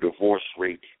to the divorce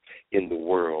rate in the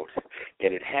world.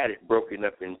 And it had it broken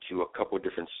up into a couple of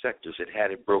different sectors. It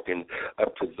had it broken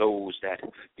up to those that,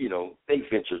 you know, they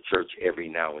venture church every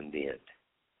now and then.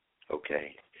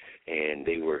 Okay. And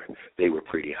they were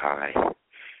pretty high.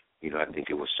 You know, I think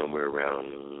it was somewhere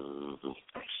around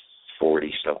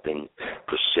 40-something%.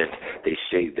 They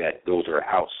say that those are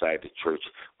outside the church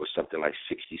was something like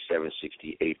 67,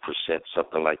 68%,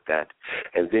 something like that.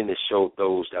 And then it showed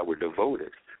those that were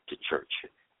devoted to church,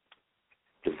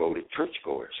 devoted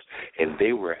churchgoers, and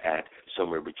they were at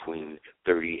somewhere between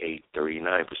 38,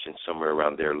 39%, somewhere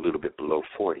around there, a little bit below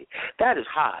 40. That is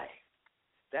high.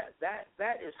 That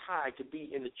is high to be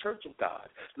in the church of God,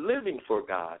 living for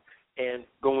God, and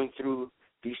going through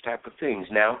these type of things.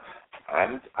 Now,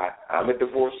 I'm a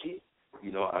divorcee.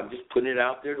 You know, I'm just putting it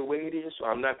out there the way it is, so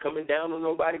I'm not coming down on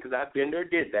nobody because I've been there,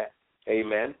 did that.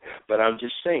 Amen. But I'm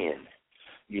just saying,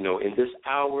 you know, in this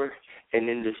hour and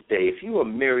in this day, if you are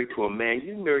married to a man,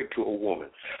 you're married to a woman.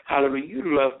 Hallelujah.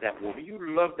 You love that woman. You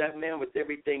love that man with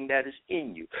everything that is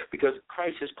in you because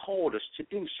Christ has called us to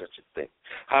do such a thing.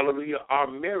 Hallelujah. Our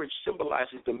marriage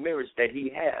symbolizes the marriage that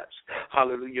he has.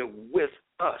 Hallelujah. With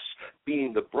us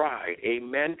being the bride.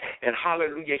 Amen. And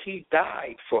hallelujah, he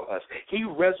died for us. He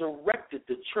resurrected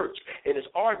the church. And it's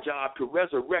our job to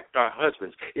resurrect our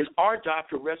husbands. It's our job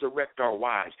to resurrect our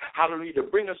wives. Hallelujah, to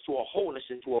bring us to a wholeness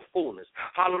and to a fullness.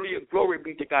 Hallelujah, glory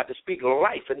be to God, to speak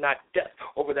life and not death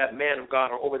over that man of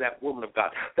God or over that woman of God.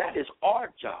 That is our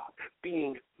job,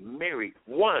 being married,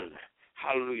 one,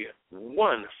 hallelujah,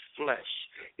 one flesh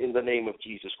in the name of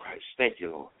Jesus Christ. Thank you,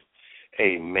 Lord.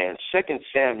 Amen. 2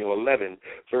 Samuel 11,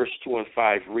 verse 2 and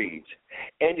 5 reads,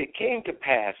 And it came to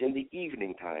pass in the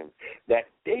evening time that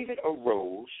David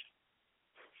arose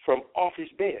from off his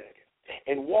bed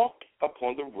and walked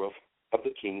upon the roof of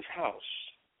the king's house.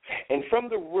 And from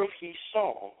the roof he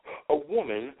saw a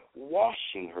woman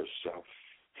washing herself.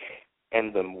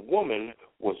 And the woman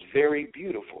was very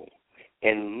beautiful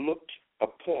and looked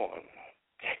upon.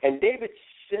 And David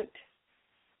sent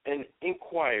and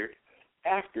inquired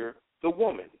after the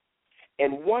woman.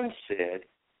 And one said,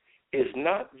 Is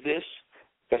not this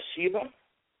Bathsheba,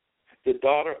 the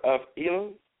daughter of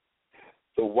Elon,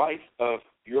 the wife of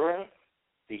Uriah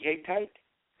the Hittite?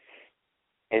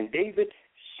 And David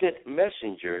sent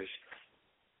messengers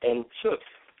and took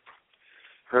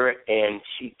her, and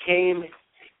she came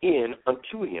in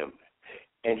unto him,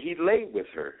 and he lay with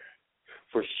her,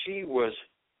 for she was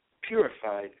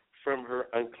purified from her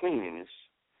uncleanness,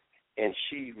 and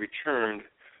she returned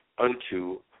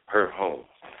unto her home.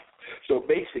 So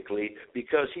basically,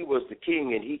 because he was the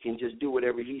king and he can just do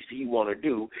whatever he want to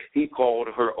do, he called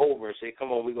her over and said,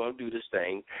 come on, we're going to do this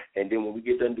thing. And then when we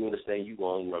get done doing this thing, you're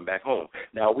going to run back home.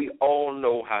 Now, we all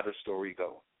know how the story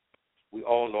goes. We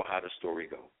all know how the story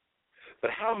goes.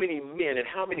 But how many men and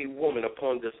how many women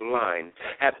upon this line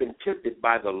have been tempted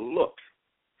by the look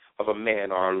of a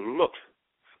man or a look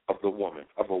of a woman?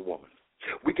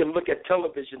 We can look at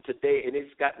television today, and it's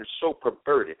gotten so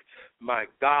perverted. My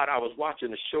God, I was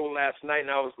watching a show last night, and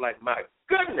I was like, my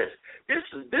goodness, this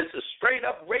is straight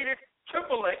up rated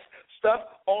XXX stuff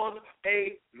on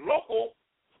a local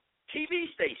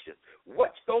TV station.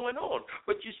 What's going on?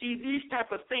 But you see, these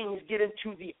type of things get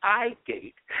into the eye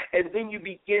gate, and then you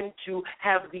begin to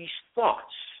have these thoughts.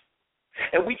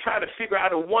 And we try to figure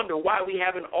out and wonder why we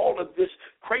having all of this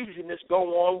craziness going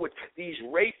on with these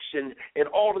rapes and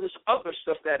all of this other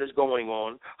stuff that is going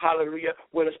on, hallelujah,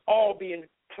 when it's all being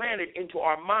planted into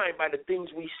our mind by the things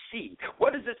we see.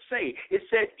 What does it say? It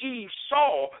said Eve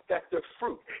saw that the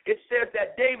fruit. It said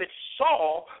that David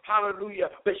saw, hallelujah,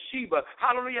 Bathsheba,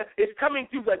 hallelujah, it's coming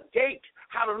through the gate,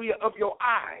 hallelujah, of your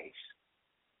eyes.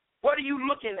 What are you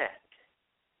looking at?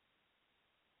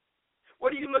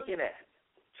 What are you looking at?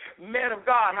 Man of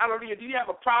God, hallelujah, do you have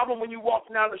a problem when you're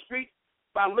walking down the street?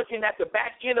 by looking at the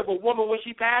back end of a woman when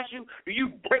she passes you? Do you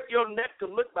break your neck to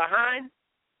look behind?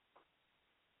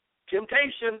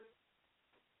 Temptation.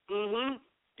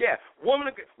 Yeah. Woman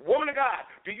of God,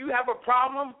 do you have a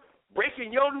problem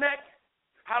breaking your neck?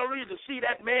 Hallelujah, to see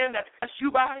that man that passed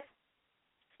you by?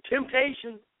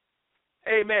 Temptation.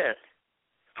 Amen.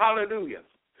 Hallelujah.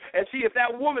 And see, if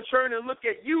that woman turn and look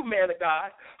at you, man of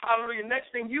God, hallelujah,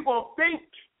 next thing you're going to think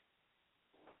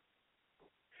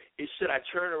is, should I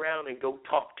turn around and go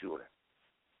talk to her?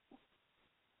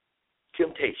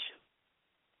 Temptation.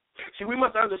 See, we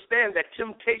must understand that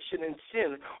temptation and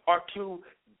sin are two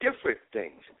different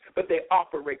things, but they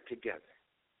operate together.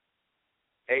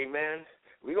 Amen.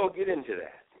 We're going to get into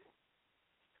that.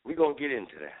 We're going to get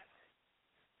into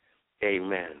that.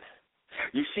 Amen.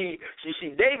 You see,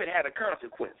 David had a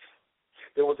consequence.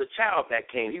 There was a child that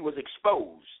came. He was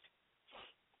exposed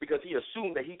because he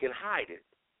assumed that he can hide it.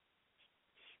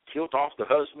 Killed off the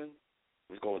husband,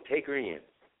 was going to take her in.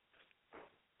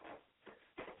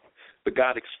 But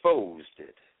God exposed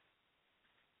it.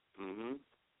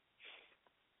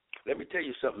 Let me tell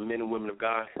you something, men and women of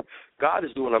God. God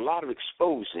is doing a lot of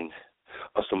exposing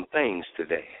of some things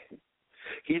today.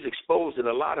 He's exposing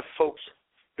a lot of folks'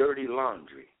 dirty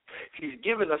laundry. He's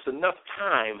given us enough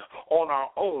time on our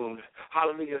own,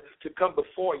 hallelujah, to come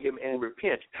before him and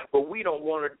repent. But we don't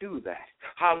want to do that.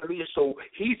 Hallelujah. So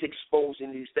he's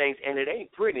exposing these things, and it ain't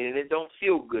pretty, and it don't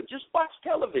feel good. Just watch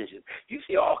television. You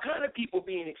see all kind of people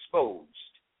being exposed.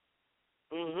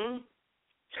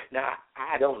 Now,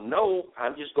 I don't know.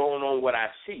 I'm just going on what I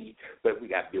see. But we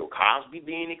got Bill Cosby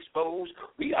being exposed.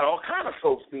 We got all kind of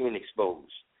folks being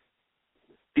exposed.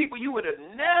 People you would have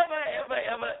never,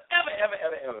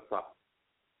 ever thought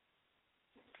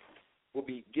will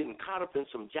be getting caught up in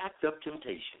some jacked up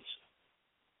temptations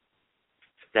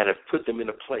that have put them in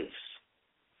a place.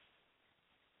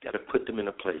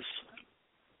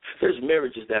 There's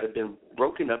marriages that have been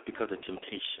broken up because of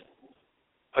temptation.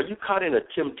 Are you caught in a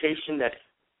temptation that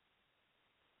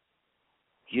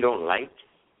you don't like?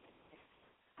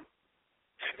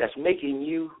 That's making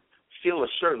you feel a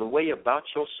certain way about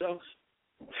yourself?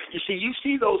 You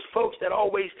see those folks that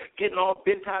always getting all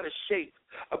bent out of shape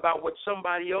about what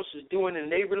somebody else is doing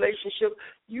in their relationship.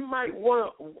 You might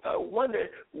wonder,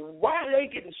 why are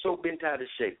they getting so bent out of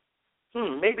shape?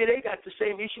 Maybe they got the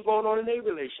same issue going on in their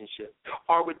relationship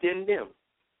or within them.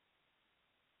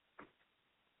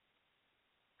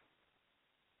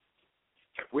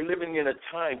 We're living in a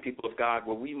time, people of God,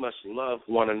 where we must love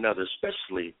one another,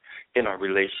 especially in our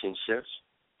relationships.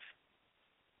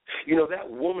 You know, that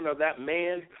woman or that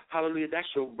man, hallelujah, that's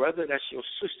your brother, that's your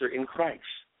sister in Christ.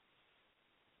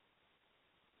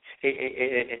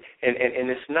 And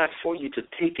it's not for you to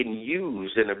take and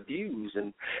use and abuse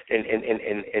and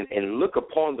look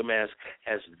upon them as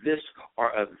this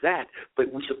or of that,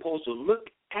 but we're supposed to look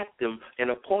at them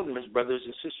and upon them as brothers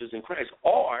and sisters in Christ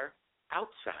or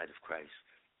outside of Christ.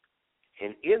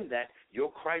 And in that,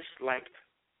 your Christ-like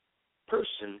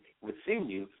person within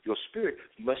you, your spirit,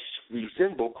 must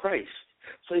resemble Christ.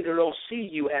 So they don't see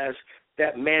you as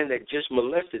that man that just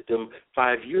molested them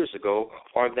 5 years ago,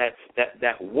 or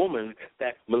that woman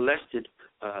that molested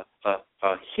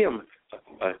him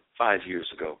 5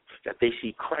 years ago. That they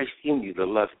see Christ in you, the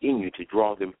love in you to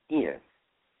draw them in.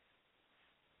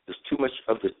 There's too much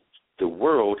of the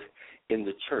world in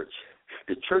the church.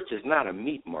 The church is not a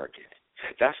meat market.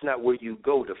 That's not where you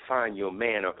go to find your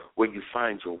man or where you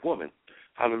find your woman.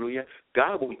 Hallelujah.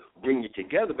 God will bring you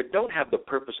together, but don't have the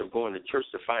purpose of going to church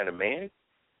to find a man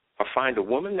or find a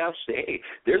woman. Now say, hey,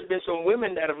 there's been some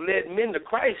women that have led men to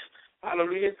Christ.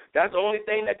 Hallelujah. That's the only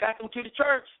thing that got them to the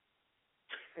church.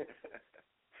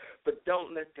 But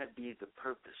don't let that be the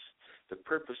purpose. The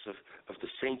purpose of the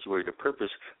sanctuary, the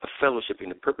purpose of fellowshipping,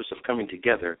 the purpose of coming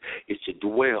together is to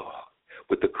dwell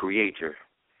with the Creator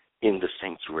in the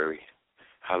sanctuary.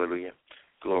 Hallelujah.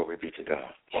 Glory be to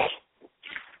God.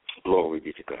 Glory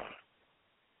be to God.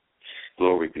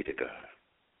 Glory be to God.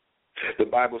 The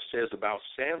Bible says about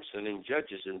Samson in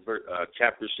Judges in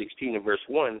chapter 16 and verse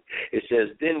 1, it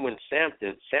says, then when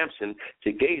Samson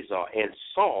to Gaza and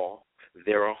saw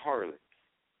there a harlot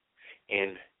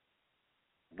and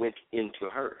went into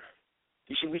her.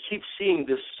 You see, we keep seeing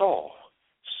this saw,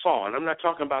 and I'm not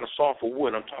talking about a saw for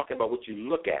wood. I'm talking about what you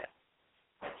look at.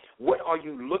 What are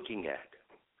you looking at?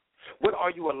 What are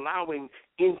you allowing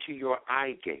into your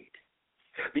eye gate?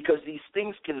 Because these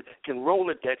things can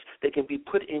Rolodex, they can be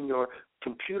put in your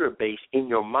computer base, in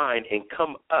your mind, and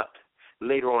come up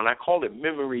later on. I call it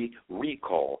memory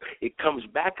recall. It comes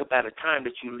back up at a time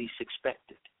that you least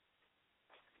expected.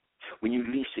 When you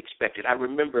least expect it. I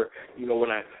remember,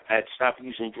 when I had stopped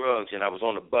using drugs and I was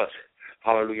on a bus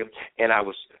Hallelujah. And I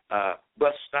was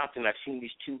bus stopped, and I seen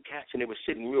these two cats, and they were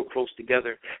sitting real close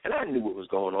together, and I knew what was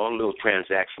going on. A little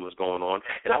transaction was going on,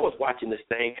 and I was watching this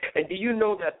thing. And do you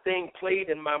know that thing played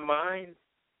in my mind?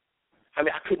 I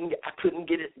mean, I couldn't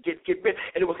get rid,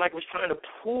 and it was like it was trying to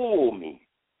pull me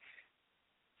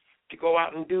to go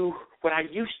out and do what I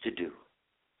used to do.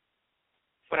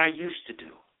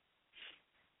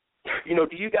 You know,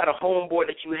 do you got a homeboy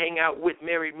that you hang out with,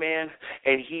 married man,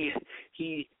 and he's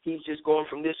just going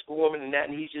from this woman and that,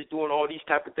 and he's just doing all these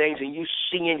type of things, and you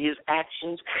seeing his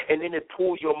actions, and then it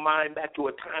pulls your mind back to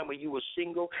a time when you were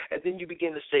single, and then you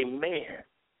begin to say, man,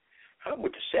 I've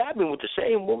been with the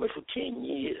same woman for 10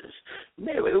 years.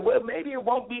 Maybe it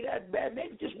won't be that bad.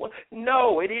 Maybe just one.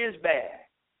 No, it is bad.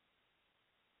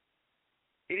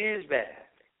 It is bad.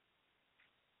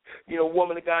 You know,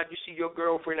 woman of God, you see your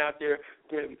girlfriend out there,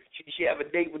 she have a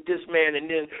date with this man, and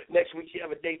then next week she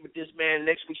have a date with this man,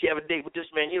 next week she have a date with this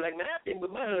man. You're like, man, I've been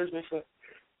with my husband for,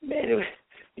 man,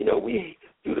 you know, we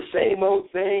do the same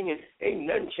old thing, and ain't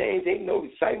nothing changed, ain't no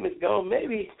excitement's gone.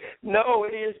 Maybe, no,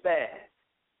 it is bad.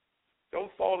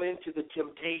 Don't fall into the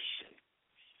temptation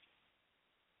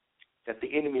that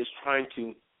the enemy is trying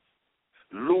to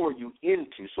lure you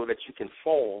into so that you can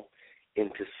fall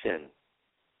into sin.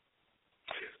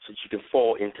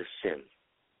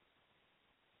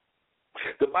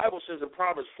 The Bible says in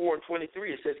Proverbs 4:23,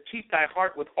 it says, keep thy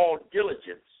heart with all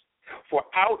diligence, for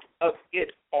out of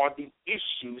it are the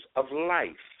issues of life.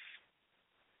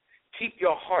 Keep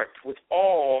your heart with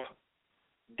all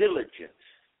diligence.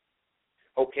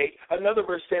 Okay? Another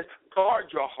verse says, guard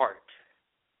your heart.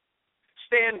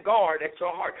 Stand guard at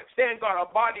your heart. Stand guard,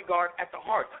 a bodyguard at the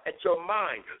heart, at your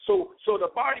mind. So the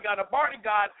bodyguard,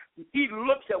 he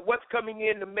looks at what's coming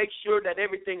in to make sure that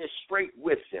everything is straight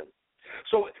with him.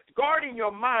 So guarding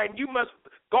your mind, you must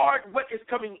guard what is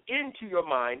coming into your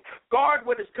mind, guard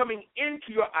what is coming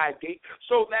into your eye gate,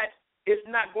 so that it's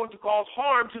not going to cause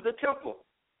harm to the temple.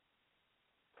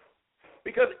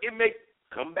 Because it may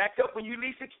come back up when you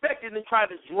least expect it and try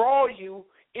to draw you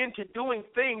into doing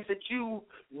things that you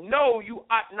know you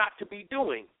ought not to be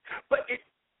doing. But it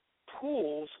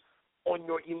pulls on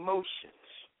your emotions,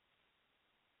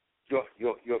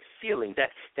 your feeling,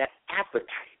 that appetite.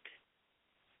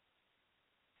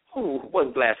 Oh,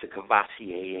 one glass of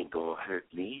Cavassier ain't going to hurt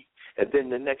me. And then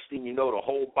the next thing you know, the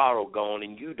whole bottle gone,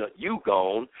 and you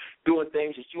gone doing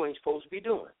things that you ain't supposed to be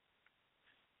doing.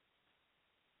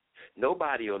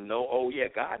 Nobody will know. Oh, yeah,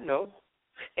 God knows.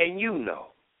 And you know.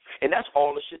 And that's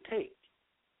all it should take.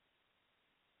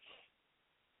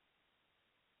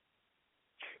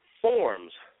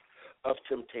 Forms of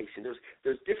temptation.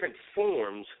 There's different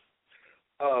forms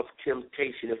of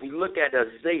temptation. If we look at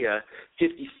Isaiah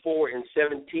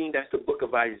 54:17, that's the book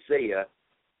of Isaiah,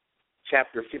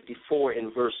 chapter 54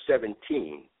 and verse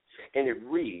 17, and it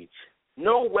reads,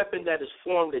 no weapon that is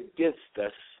formed against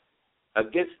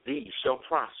thee shall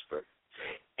prosper,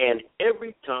 and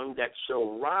every tongue that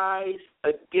shall rise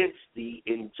against thee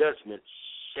in judgment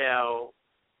shall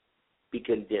be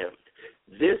condemned.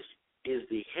 This is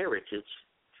the heritage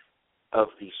of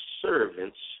the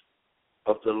servants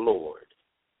of the Lord,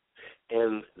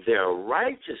 and their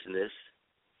righteousness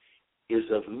is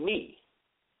of me,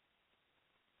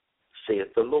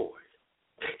 saith the Lord.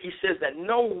 He says that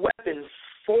no weapon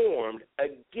formed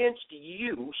against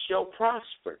you shall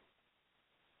prosper.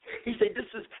 He said this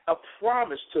is a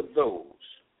promise to those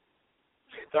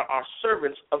that are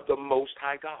servants of the Most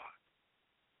High God.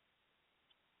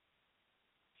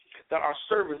 That are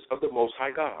servants of the Most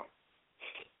High God.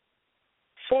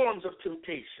 Forms of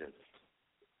temptation.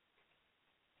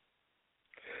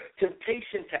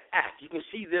 Temptation to act. You can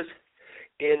see this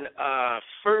in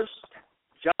 1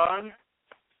 John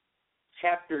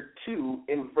chapter 2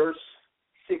 in verse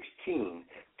 16.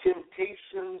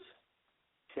 Temptations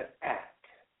to act.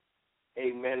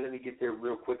 Amen. Let me get there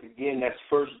real quick again. That's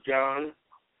 1 John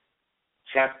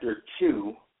chapter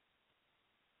 2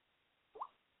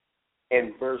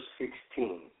 and verse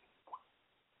 16.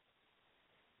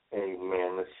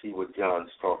 Amen. Let's see what John's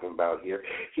talking about here.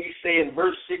 He's saying,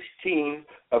 verse 16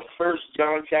 of 1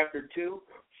 John chapter 2,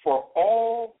 for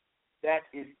all that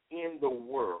is in the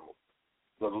world,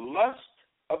 the lust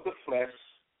of the flesh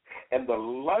and the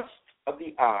lust of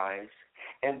the eyes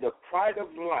and the pride of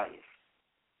life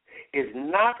is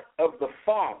not of the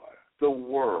Father, the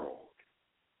world.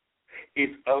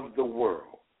 It's of the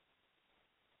world.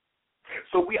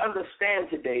 So we understand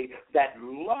today that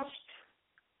lust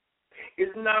is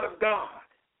not of God.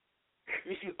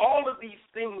 You see, all of these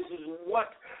things is what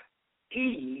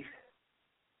Eve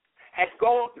had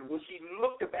gone through when she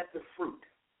looked up at the fruit.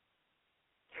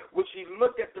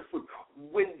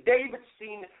 When David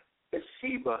seen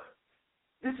Bathsheba,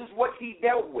 this is what he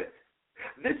dealt with.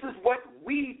 This is what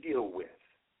we deal with.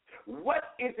 What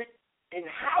is it and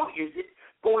how is it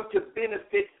going to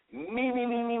benefit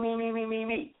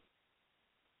me?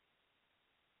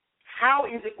 How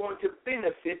is it going to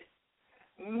benefit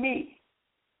me?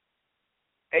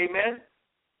 Amen?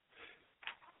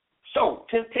 So,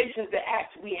 temptations to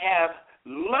act, we have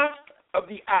lust of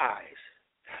the eyes,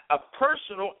 a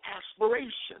personal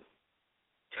aspiration.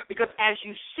 Because as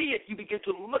you see it, you begin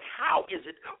to look, how is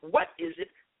it, what is it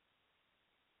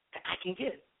that I can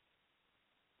get?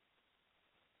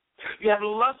 You have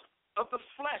lust of the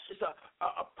flesh. It's a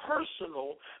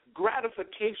personal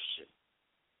gratification.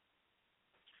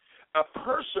 A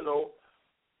personal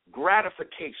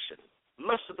gratification.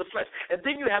 Lust of the flesh. And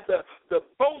then you have the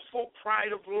boastful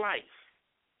pride of life.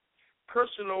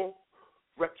 Personal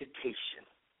reputation.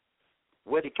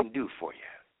 What it can do for you.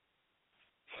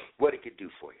 What it can do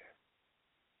for you.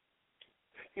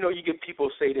 You know, you get people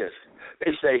say this.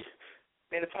 They say,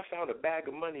 man, if I found a bag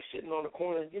of money sitting on the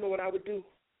corner, you know what I would do?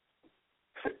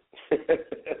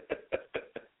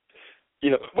 You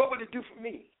know, what would it do for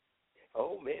me?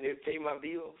 Oh, man, it would pay my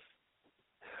bills.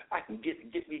 I can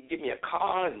get me a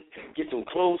car and get some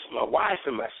clothes for my wife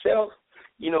and myself.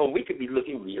 You know, we could be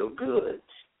looking real good.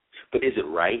 But is it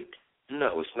right?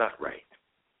 No, it's not right.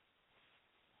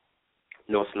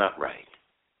 No, it's not right.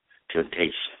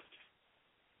 Temptation.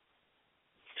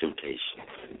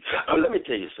 Let me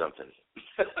tell you something.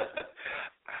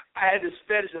 I had this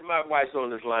fetish, if my wife's on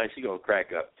this line, she's going to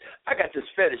crack up. I got this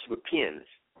fetish with pens.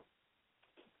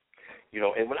 You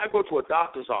know, and when I go to a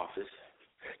doctor's office,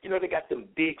 you know, they got them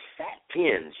big fat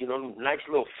pens, you know, nice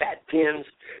little fat pens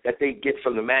that they get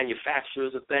from the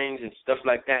manufacturers of things and stuff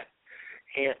like that.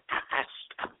 And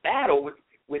I battle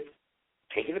with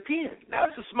taking a pen. Now,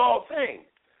 it's a small thing,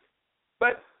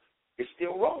 but it's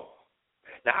still wrong.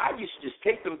 Now, I used to just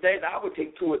take them things. I would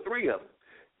take 2 or 3 of them.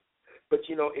 But,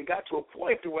 you know, it got to a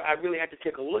point to where I really had to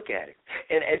take a look at it.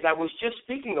 And as I was just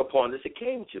speaking upon this, it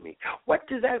came to me. What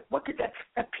could that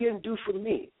pen do for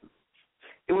me?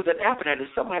 It was an appetite. It's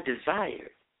something I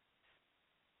desired.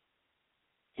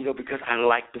 You know, because I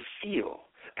like to feel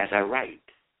as I write.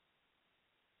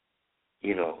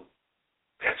 You know.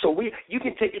 So you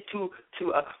can take it to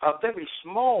a very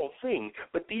small thing,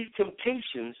 but these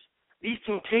temptations,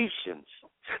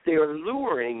 they are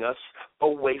luring us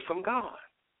away from God.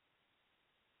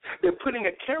 They're putting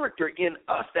a character in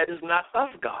us that is not of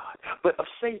God, but of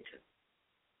Satan,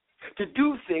 to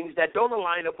do things that don't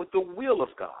align up with the will of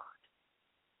God.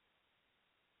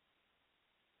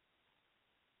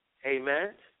 Amen?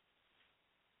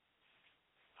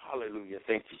 Hallelujah.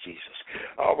 Thank you, Jesus.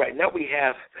 All right, now we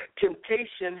have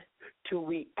temptation to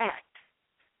react.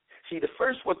 See, the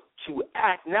first was to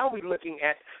act. Now we're looking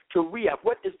at to react.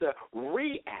 What is the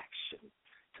reaction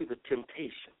to the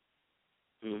temptation?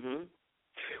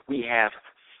 We have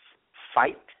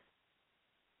fight.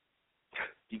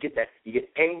 You get that? You get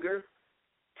anger,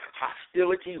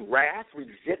 hostility, wrath,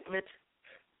 resentment,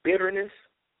 bitterness,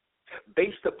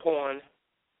 based upon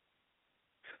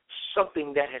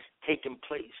something that has taken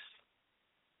place,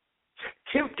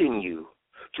 tempting you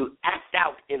to act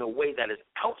out in a way that is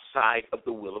outside of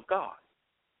the will of God.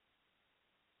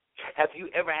 Have you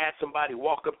ever had somebody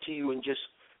walk up to you and just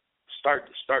start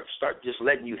just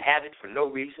letting you have it for no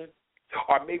reason?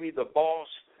 Or maybe the boss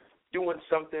doing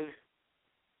something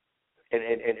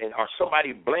and or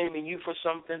somebody blaming you for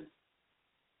something?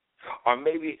 Or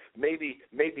maybe the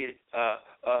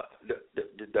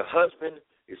husband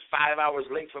is 5 hours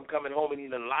late from coming home and he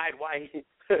done lied why he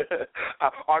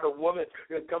or the woman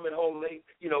coming home late.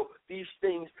 You know, these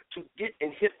things to get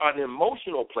and hit an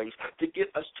emotional place to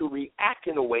get us to react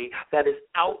in a way that is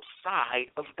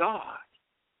outside of God.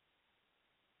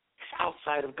 It's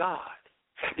outside of God.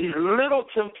 These little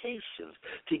temptations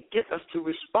to get us to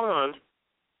respond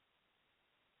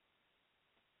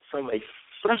from a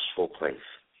fleshful place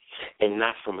and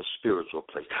not from a spiritual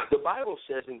place. The Bible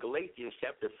says in Galatians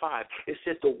chapter 5, it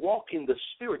says to walk in the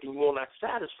Spirit and you will not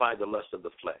satisfy the lust of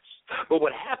the flesh. But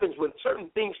what happens when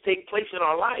certain things take place in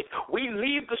our life, we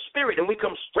leave the Spirit and we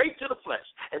come straight to the flesh.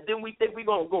 And then we think we're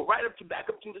going to go back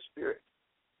up to the Spirit.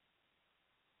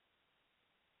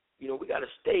 You know, we got to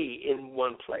stay in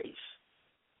one place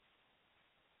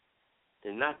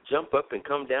and not jump up and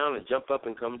come down and jump up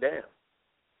and come down.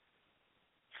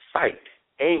 Fight,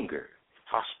 anger,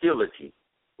 hostility,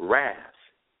 wrath,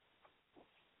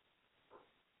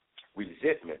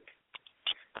 resentment,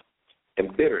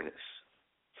 and bitterness.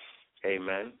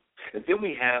 Amen. And then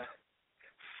we have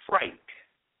fright.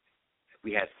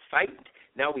 We have fight.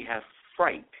 Now we have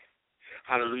fright.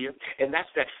 Hallelujah. And that's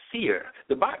that fear.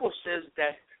 The Bible says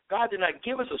that God did not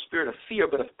give us a spirit of fear,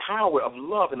 but of power, of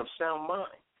love, and of sound mind.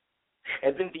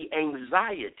 And then the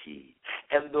anxiety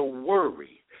and the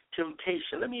worry,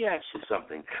 temptation. Let me ask you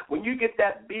something. When you get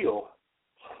that bill,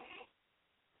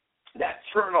 that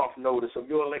turn-off notice of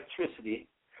your electricity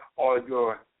or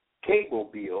your cable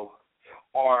bill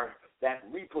or that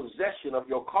repossession of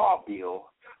your car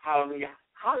bill, hallelujah,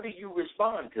 how do you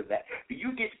respond to that? Do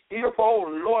you get fearful,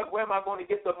 oh, Lord, where am I going to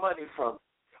get the money from?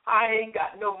 I ain't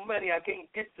got no money. I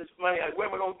can't get this money. Where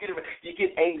am I going to get it? You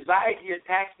get anxiety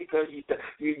attacks because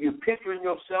you're picturing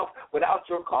yourself without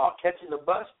your car catching the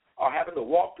bus or having to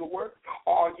walk to work,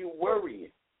 or are you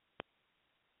worrying?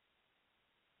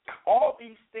 All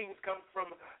these things come from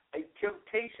a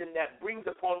temptation that brings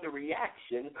upon the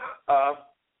reaction of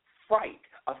fright,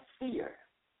 of fear.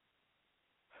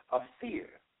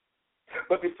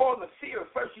 But before the fear,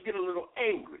 first you get a little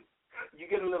angry. You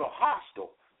get a little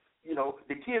hostile. You know,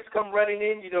 the kids come running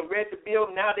in, read the bill,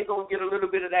 now they're going to get a little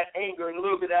bit of that anger and a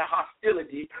little bit of that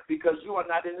hostility because you are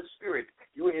not in the spirit.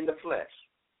 You are in the flesh.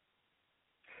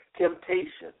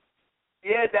 Temptation.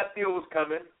 Yeah, that bill was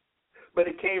coming, but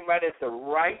it came right at the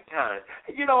right time.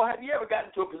 Have you ever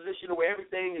gotten to a position where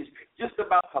everything is just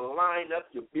about to line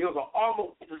up? Your bills are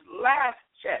almost this last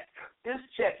check. This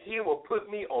check here will put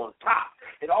me on top,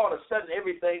 and all of a sudden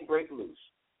everything breaks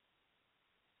loose.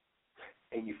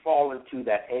 And you fall into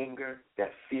that anger,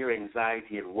 that fear,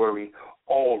 anxiety, and worry,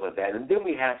 all of that. And then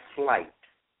we have flight.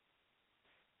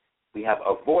 We have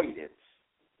avoidance,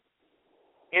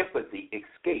 empathy,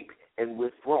 escape, and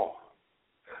withdrawal.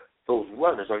 Those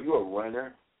runners, are you a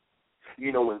runner?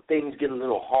 When things get a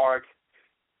little hard,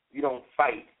 you don't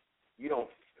fight. You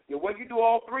do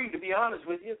all three, to be honest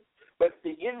with you. But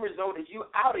the end result is you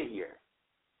out of here.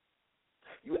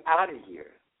 You out of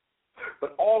here.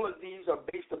 But all of these are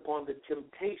based upon the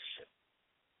temptation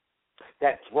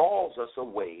that draws us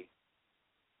away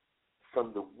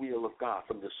from the will of God,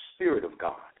 from the Spirit of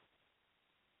God.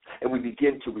 And we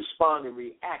begin to respond and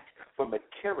react from a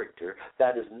character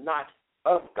that is not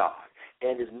of God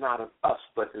and is not of us,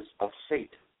 but is of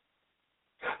Satan.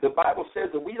 The Bible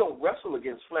says that we don't wrestle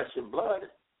against flesh and blood,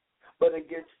 but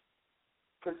against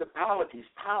principalities,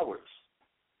 powers,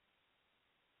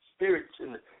 spirits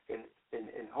in the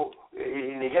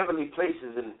heavenly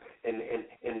places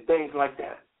and things like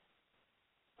that.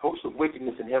 Hosts of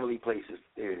wickedness in heavenly places.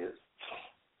 There it is.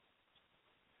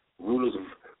 Rulers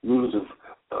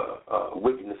of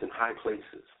wickedness in high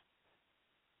places.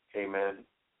 Amen.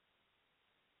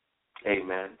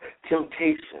 Amen.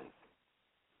 Temptation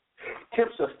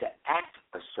tempts us to act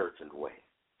a certain way.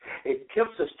 It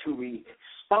tempts us to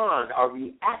respond or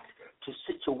react to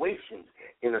situations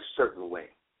in a certain way.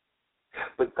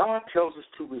 But God tells us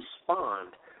to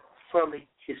respond from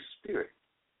His Spirit.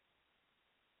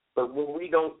 But when we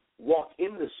don't walk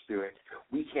in the Spirit,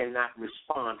 we cannot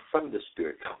respond from the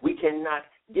Spirit. We cannot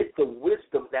get the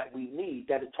wisdom that we need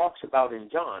that it talks about in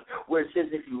John, where it says,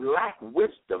 if you lack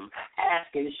wisdom,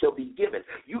 ask and it shall be given.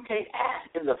 You can't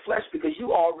ask in the flesh because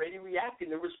you already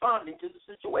reacting and responding to the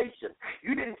situation.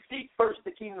 You didn't seek first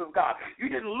the kingdom of God. You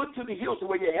didn't look to the hills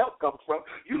where your help comes from.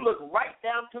 You look right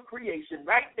down to creation,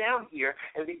 right down here,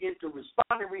 and begin to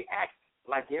respond and react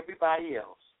like everybody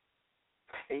else.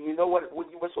 And you know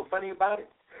what's so funny about it?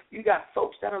 You got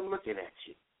folks that are looking at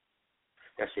you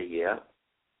that say, yeah,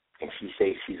 and she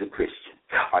say she's a Christian,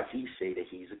 or he say that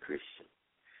he's a Christian.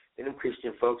 And them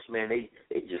Christian folks, man, they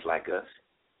just like us.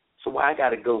 So why I got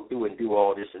to go through and do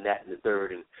all this and that and the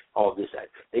third and all this?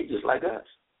 They just like us.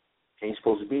 Ain't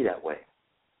supposed to be that way.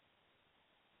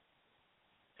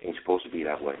 Ain't supposed to be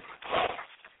that way.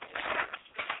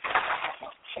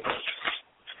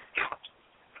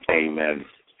 Amen.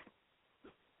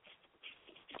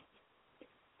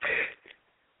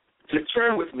 So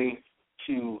turn with me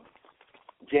to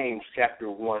James chapter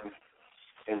 1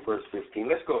 and verse 15.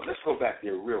 Let's go back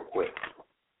there real quick.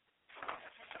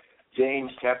 James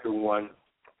chapter 1,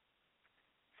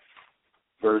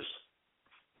 verse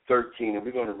 13, and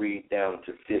we're going to read down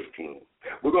to 15.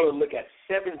 We're going to look at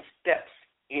 7 steps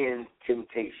in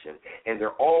temptation, and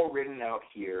they're all written out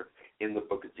here in the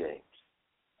book of James.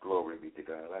 Glory be to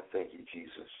God. I thank you,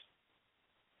 Jesus.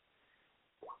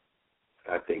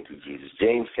 I thank you, Jesus.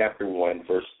 James chapter 1,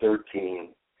 verse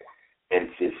 13 and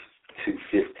to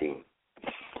 15.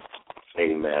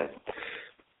 Amen.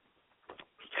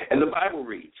 And the Bible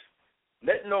reads,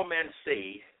 let no man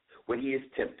say when he is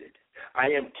tempted, I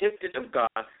am tempted of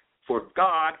God, for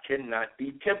God cannot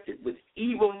be tempted with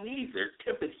evil, neither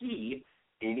tempteth he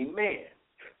any man.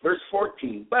 Verse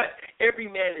 14, but every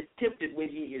man is tempted when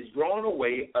he is drawn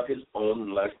away of his own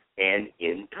lust and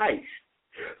enticed.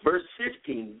 Verse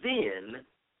 15, then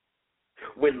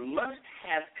When lust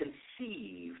hath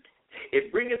conceived,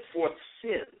 it bringeth forth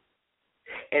sin.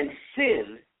 And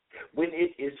sin, when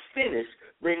it is finished,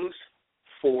 brings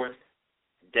forth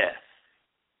death.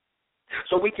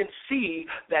 So we can see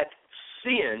that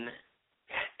sin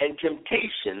and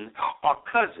temptation are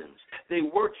cousins. They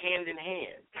work hand in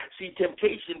hand. See,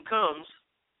 temptation comes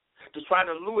to try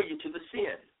to lure you to the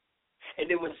sin. And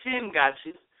then when sin got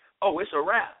you, oh, it's a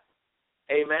wrap.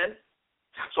 Amen?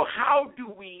 So how do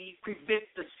we prevent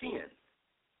the sin?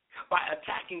 By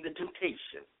attacking the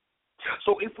temptation.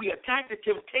 So if we attack the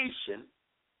temptation,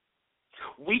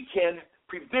 we can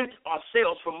prevent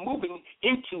ourselves from moving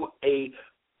into a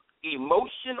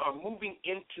emotion or moving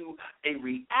into a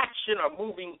reaction or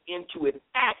moving into an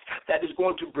act that is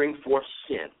going to bring forth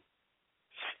sin.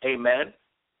 Amen?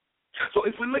 So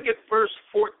if we look at verse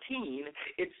 14,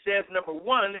 it says, number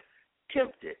 1,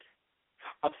 tempted,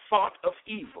 a thought of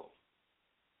evil.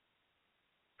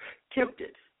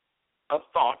 Tempted, a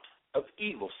thought of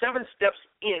evil. 7 steps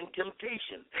in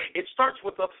temptation. It starts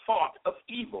with a thought of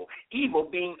evil, evil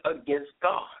being against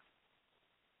God.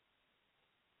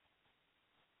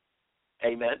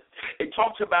 Amen. It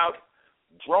talks about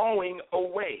drawing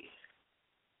away.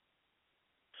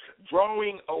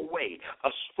 Drawing away, a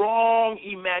strong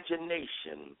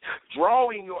imagination,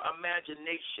 drawing your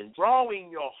imagination, drawing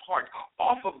your heart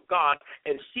off of God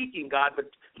and seeking God, but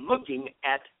looking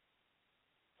at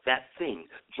that thing,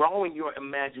 drawing your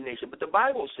imagination. But the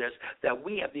Bible says that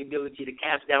we have the ability to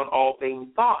cast down all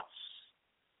vain thoughts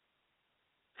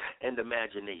and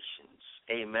imaginations.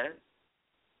 Amen.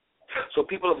 So,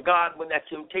 people of God, when that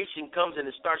temptation comes and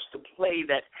it starts to play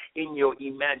that in your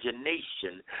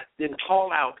imagination, then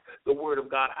call out the word of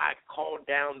God. I call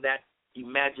down that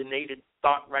imaginated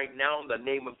thought right now in the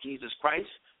name of Jesus Christ.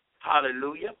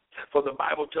 Hallelujah. For the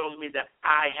Bible tells me that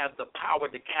I have the power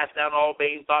to cast down all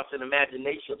vain thoughts and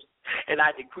imaginations. And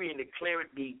I decree and declare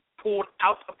it be pulled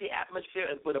out of the atmosphere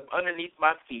and put up underneath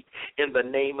my feet in the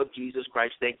name of Jesus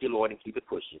Christ. Thank you, Lord, and keep it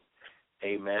pushing.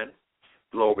 Amen.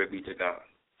 Glory be to God.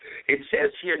 It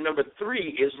says here, number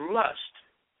 3 is lust.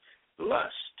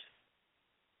 Lust.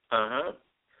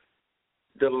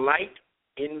 Delight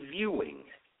in viewing.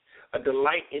 A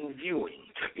delight in viewing.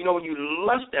 You know, when you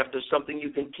lust after something, you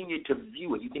continue to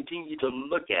view it. You continue to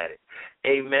look at it.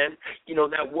 Amen. You know,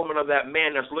 that woman or that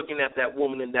man that's looking at that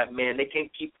woman and that man, they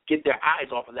can't get their eyes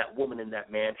off of that woman and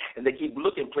that man, and they keep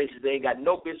looking places they ain't got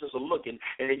no business of looking,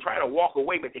 and they try to walk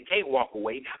away, but they can't walk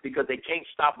away because they can't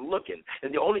stop looking.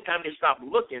 And the only time they stop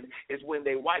looking is when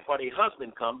their wife or their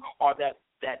husband come, or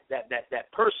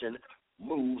that person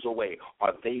moves away,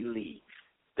 or they leave.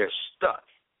 They're stuck.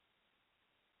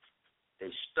 They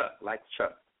stuck like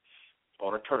Chuck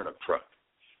on a turnip truck.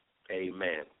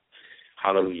 Amen.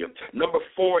 Hallelujah. Number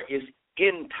 4 is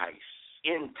entice.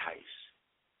 Entice.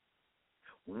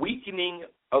 Weakening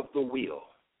of the will.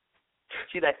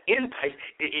 See, that entice,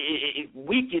 it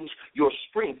weakens your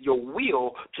strength, your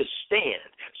will to stand.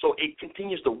 So it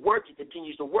continues to work, it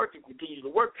continues to work, it continues to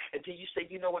work until you say,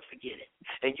 you know what, forget it.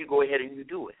 And you go ahead and you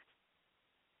do it.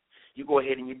 You go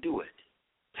ahead and you do it.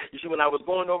 You see, when I was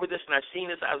going over this and I seen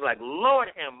this, I was like,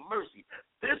 Lord have mercy.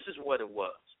 This is what it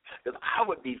was. Because I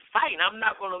would be fighting. I'm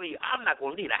not going to leave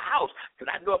the house.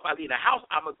 Because I know if I leave the house,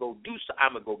 I'm going to go do something.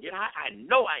 I'm going to go get high. I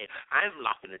know I am. I'm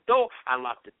locking the door. I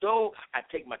lock the door. I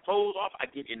take my clothes off. I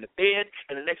get in the bed.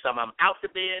 And the next time I'm out the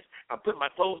bed, I'm putting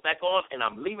my clothes back on, and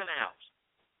I'm leaving the house.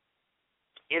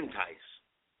 Entice.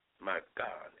 My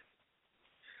God.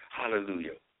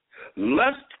 Hallelujah.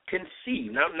 Lust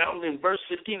conceived. Now in verse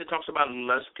 15 it talks about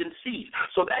lust conceived.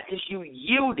 So that is you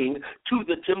yielding to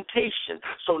the temptation.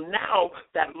 So now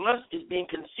that lust is being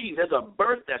conceived. There's a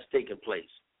birth that's taking place.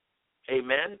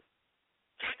 Amen.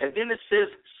 And then it says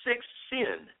 6,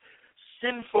 sin.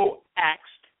 Sinful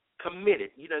acts committed.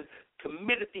 You know,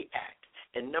 committed the act.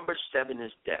 And number 7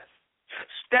 is death.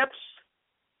 Steps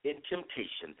in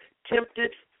temptation.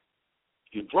 Tempted,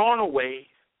 you're drawn away,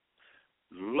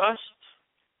 lust,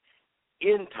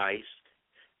 enticed,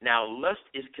 now lust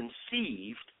is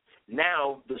conceived,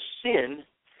 now the sin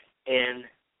and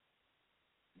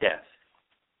death.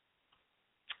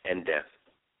 And death.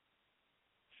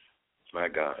 My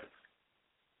God.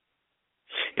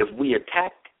 If we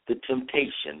attack the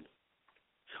temptation,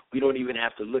 we don't even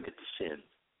have to look at the sin.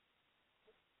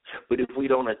 But if we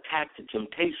don't attack the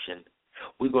temptation,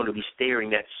 we're going to be staring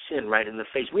that sin right in the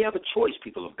face. We have a choice,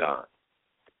 people of God.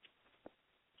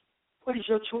 What is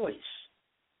your choice?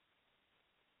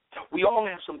 We all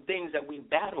have some things that we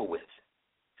battle with,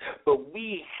 but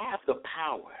we have the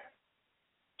power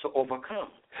to overcome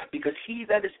because he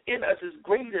that is in us is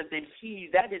greater than he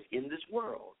that is in this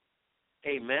world.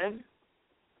 Amen.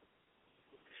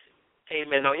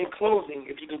 Amen. Now, in closing,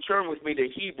 if you can turn with me to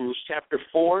Hebrews chapter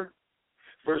 4,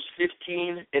 verse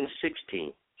 15 and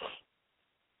 16.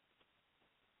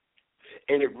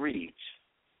 And it reads,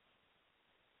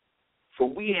 "For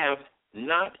we have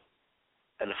not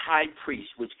an high priest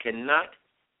which cannot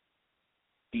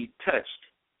be touched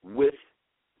with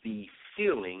the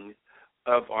feeling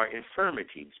of our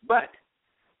infirmities, but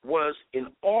was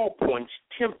in all points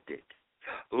tempted,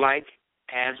 like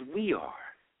as we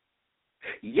are,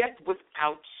 yet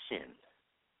without sin.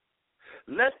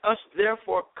 Let us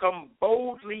therefore come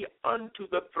boldly unto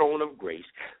the throne of grace,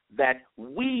 that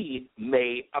we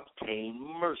may obtain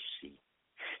mercy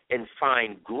and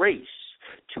find grace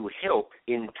to help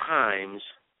in times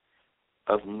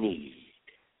of need."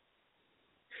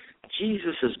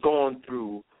 Jesus has gone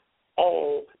through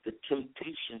all the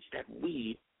temptations that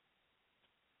we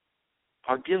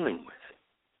are dealing with.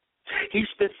 He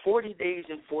spent 40 days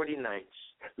and 40 nights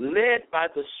led by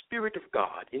the Spirit of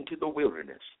God into the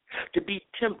wilderness to be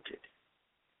tempted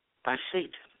by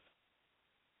Satan.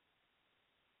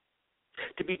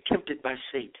 To be tempted by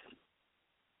Satan.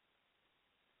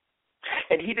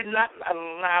 And he did not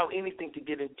allow anything to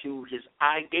get into his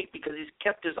eye gate because he's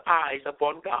kept his eyes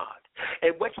upon God.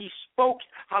 And what he spoke,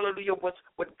 hallelujah, was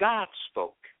what God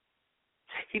spoke.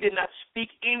 He did not speak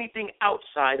anything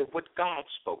outside of what God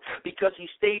spoke because he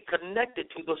stayed connected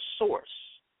to the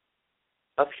source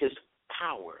of his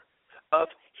power, of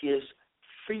his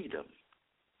freedom.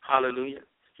 Hallelujah.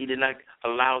 He did not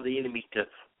allow the enemy to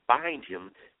bind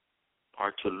him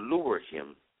or to lure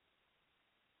him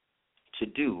to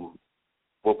do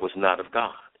what was not of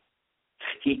God.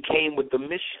 He came with a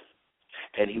mission,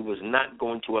 and he was not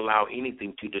going to allow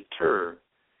anything to deter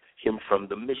him from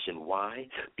the mission. Why?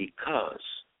 Because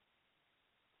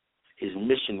his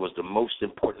mission was the most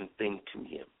important thing to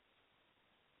him.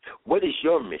 What is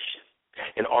your mission?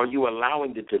 And are you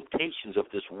allowing the temptations of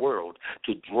this world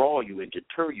to draw you and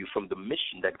deter you from the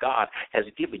mission that God has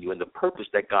given you and the purpose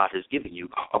that God has given you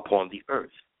upon the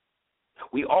earth?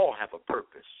 We all have a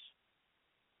purpose.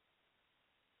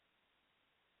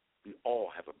 We all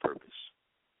have a purpose.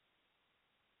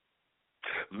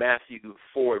 Matthew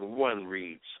 4:1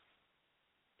 reads,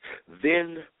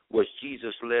 "Then was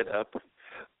Jesus led up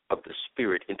of the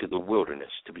Spirit into the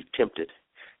wilderness to be tempted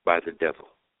by the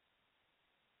devil."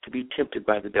 To be tempted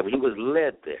by the devil. He was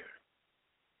led there.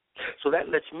 So that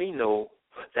lets me know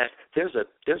that there's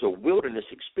a wilderness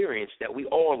experience that we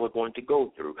all are going to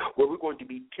go through, where we're going to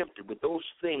be tempted with those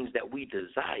things that we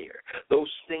desire,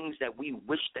 those things that we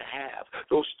wish to have,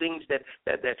 those things that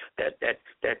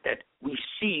we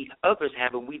see others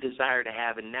have and we desire to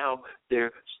have, and now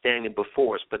they're standing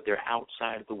before us, but they're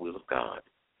outside of the will of God.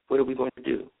 What are we going to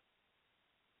do?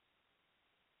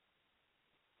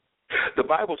 The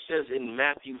Bible says in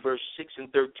Matthew verse 6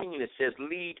 and 13, it says,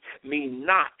 "Lead me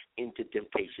not into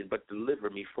temptation, but deliver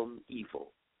me from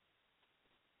evil."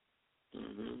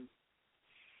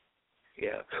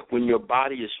 Yeah, when your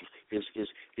body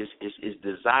is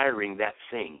desiring that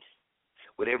thing,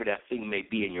 whatever that thing may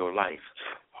be in your life,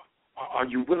 are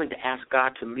you willing to ask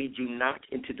God to lead you not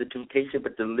into the temptation,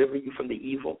 but deliver you from the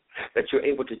evil, that you're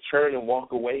able to turn and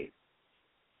walk away?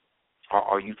 Or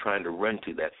are you trying to run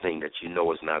to that thing that you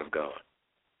know is not of God?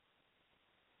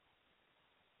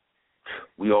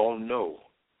 We all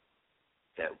know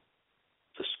that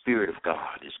the Spirit of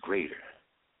God is greater,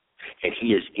 and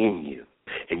he is in you,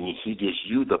 and he gives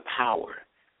you the power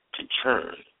to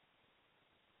turn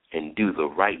and do the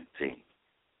right thing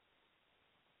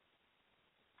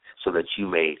so that you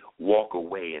may walk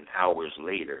away and hours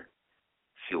later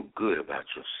feel good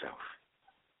about yourself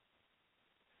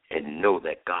and know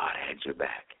that God had your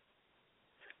back.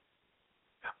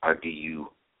 Or do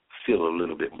you feel a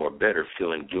little bit more better,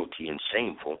 feeling guilty and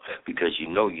shameful because you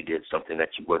know you did something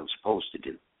that you wasn't supposed to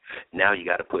do? Now you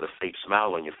got to put a fake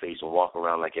smile on your face and walk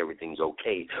around like everything's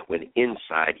okay when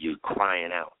inside you're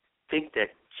crying out. Think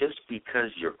that just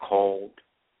because you're called,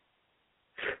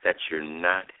 that you're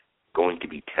not going to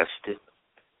be tested?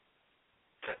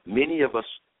 Many of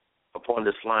us upon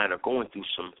this line are going through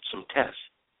some tests.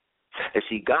 And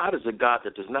see, God is a God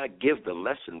that does not give the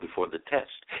lesson before the test.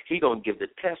 He's going to give the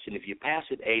test, and if you pass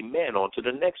it, amen, on to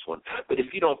the next one. But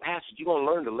if you don't pass it, you're going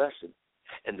to learn the lesson,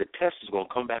 and the test is going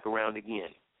to come back around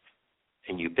again.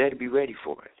 And you better be ready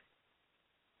for it.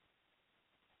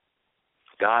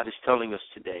 God is telling us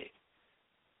today,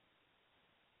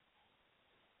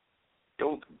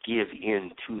 don't give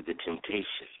in to the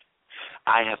temptation.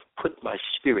 I have put my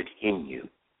Spirit in you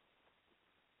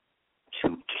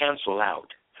to cancel out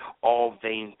all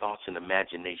vain thoughts and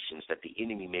imaginations that the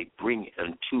enemy may bring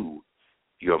unto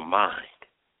your mind,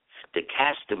 to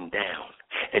cast them down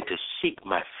and to seek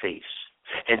my face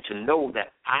and to know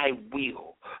that I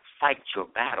will fight your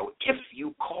battle if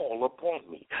you call upon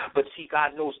me. But see,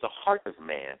 God knows the heart of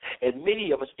man, and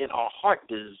many of us in our heart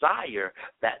desire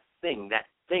that thing,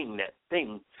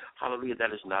 hallelujah,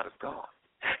 that is not of God.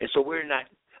 And so we're not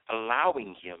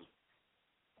allowing him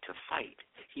to fight.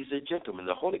 He's a gentleman.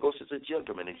 The Holy Ghost is a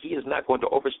gentleman, and he is not going to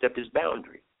overstep his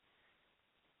boundary.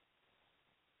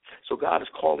 So God is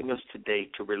calling us today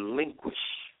to relinquish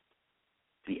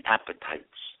the appetites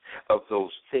of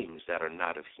those things that are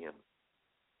not of him,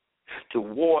 to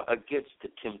war against the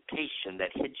temptation that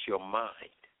hits your mind,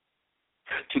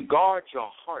 to guard your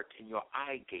heart and your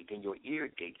eye gate and your ear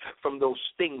gate from those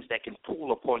things that can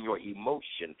pull upon your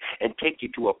emotion and take you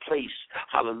to a place,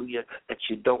 hallelujah, that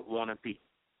you don't want to be.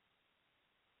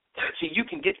 See, you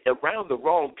can get around the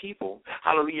wrong people,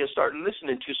 hallelujah, start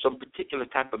listening to some particular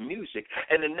type of music,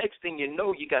 and the next thing you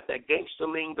know, you got that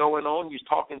gangster-ling going on. You're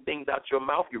talking things out your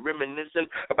mouth. You're reminiscing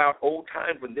about old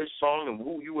times when this song and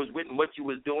who you was with and what you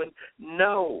was doing.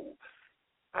 No.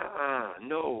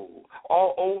 No.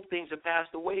 All old things have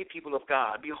passed away, people of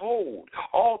God. Behold,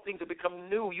 all things have become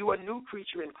new. You are a new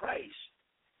creature in Christ.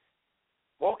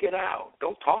 Walk it out.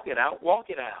 Don't talk it out. Walk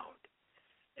it out.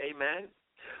 Amen.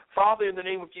 Father, in the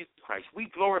name of Jesus Christ, we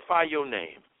glorify your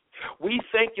name. We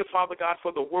thank you, Father God,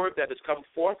 for the word that has come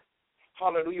forth.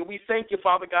 Hallelujah. We thank you,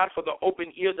 Father God, for the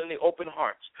open ears and the open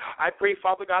hearts. I pray,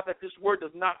 Father God, that this word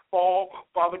does not fall,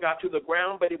 Father God, to the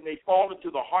ground, but it may fall into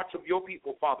the hearts of your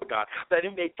people, Father God, that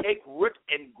it may take root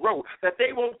and grow, that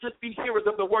they won't just be hearers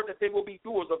of the word, that they will be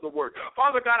doers of the word.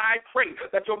 Father God, I pray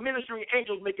that your ministering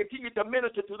angels may continue to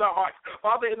minister to their hearts,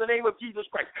 Father, in the name of Jesus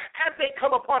Christ, as they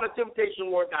come upon a temptation,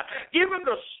 Lord God. Give them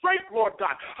the strength, Lord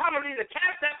God, hallelujah, to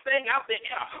cast that thing out the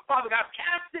air. Father God,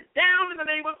 cast it down in the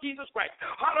name of Jesus Christ.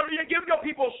 Hallelujah. Give your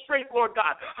people strength, Lord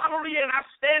God. Hallelujah. And I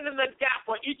stand in the gap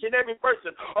for each and every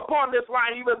person upon this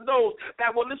line, even those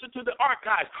that will listen to the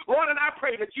archives. Lord, and I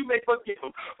pray that you may forgive them.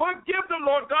 Forgive them,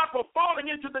 Lord God, for falling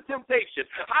into the temptation.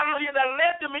 Hallelujah. That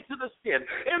led them into the sin.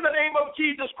 In the name of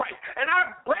Jesus Christ. And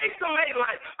I break the ley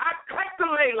line. I crack the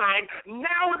ley line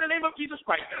now in the name of Jesus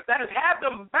Christ that has had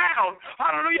them bound.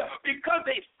 Hallelujah. Because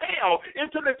they fell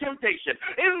into the temptation.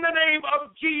 In the name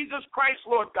of Jesus Christ,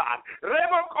 Lord God.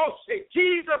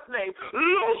 Jesus' name.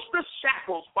 Loose the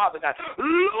shackles, Father God.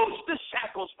 Loose the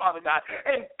shackles, Father God,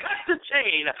 and cut the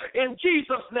chain in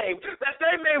Jesus' name, that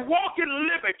they may walk in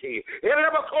liberty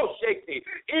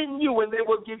in you, and they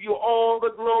will give you all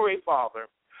the glory, Father.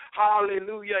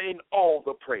 Hallelujah, in all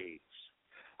the praise.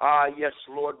 Yes,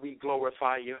 Lord, we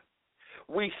glorify you.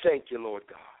 We thank you, Lord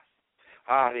God.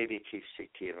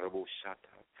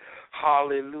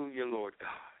 Hallelujah, Lord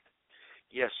God.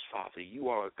 Yes, Father, you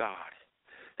are a God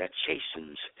that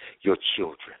chastens your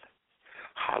children.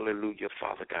 Hallelujah,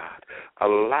 Father God.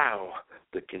 Allow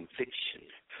the conviction,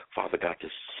 Father God, to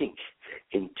sink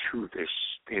into their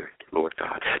spirit, Lord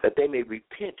God, that they may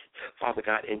repent, Father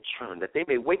God, and turn, that they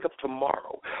may wake up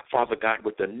tomorrow, Father God,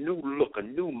 with a new look, a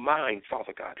new mind,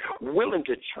 Father God, willing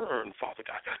to turn, Father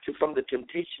God, from the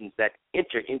temptations that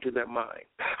enter into their mind.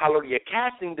 Hallelujah,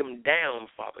 casting them down,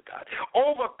 Father God,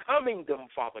 overcoming them,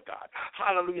 Father God.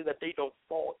 Hallelujah, that they don't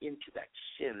fall into that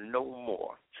sin no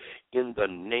more. In the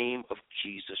name of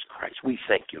Jesus Christ, we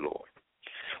thank you, Lord.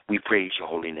 We praise your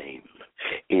holy name.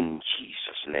 In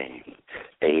Jesus' name,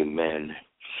 amen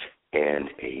and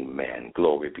amen.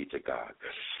 Glory be to God.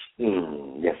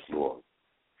 Yes, Lord.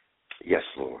 Yes,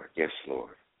 Lord. Yes,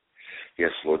 Lord.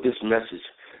 Yes, Lord. This message,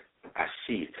 I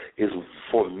see, is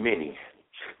for many,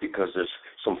 because there's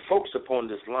some folks upon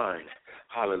this line,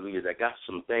 hallelujah, that got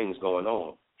some things going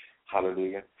on.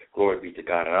 Hallelujah. Glory be to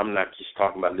God. And I'm not just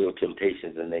talking about little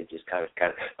temptations and they just kind of,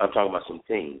 I'm talking about some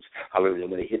things. Hallelujah.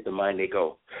 When they hit the mind, they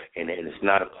go. And it's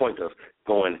not a point of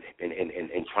going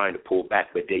and trying to pull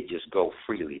back, but they just go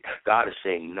freely. God is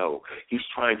saying no. He's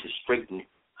trying to straighten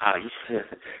out.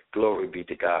 Glory be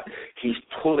to God. He's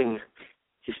pulling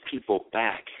his people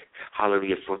back,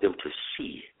 hallelujah, for them to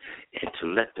see and to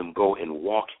let them go and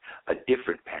walk a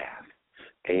different path.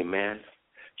 Amen.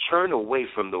 Turn away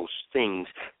from those things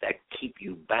that keep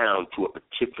you bound to a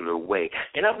particular way.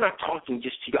 And I'm not talking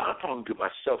just to you. I'm talking to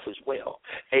myself as well.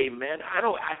 Amen. I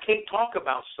can't talk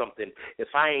about something if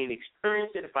I ain't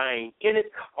experienced it, if I ain't in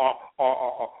it,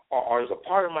 or as a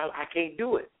part of my life. I can't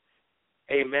do it.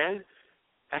 Amen.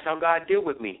 That's how God deal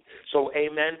with me. So,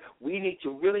 amen, we need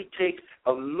to really take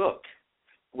a look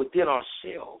within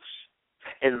ourselves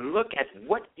and look at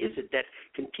what is it that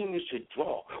continues to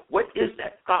draw. What is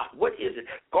that thought? What is it?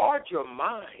 Guard your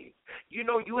mind. You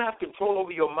know, you have control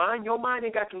over your mind. Your mind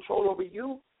ain't got control over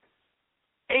you.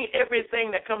 Ain't everything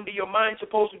that comes to your mind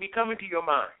supposed to be coming to your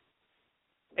mind.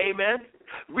 Amen?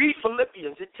 Read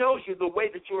Philippians. It tells you the way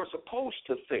that you are supposed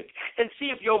to think. And see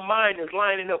if your mind is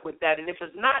lining up with that. And if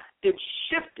it's not, then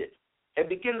shift it and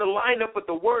begin to line up with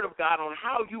the Word of God on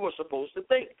how you are supposed to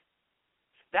think.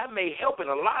 That may help in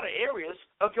a lot of areas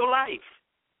of your life.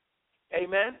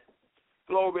 Amen.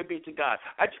 Glory be to God.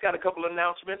 I just got a couple of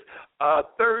announcements.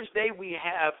 Thursday, we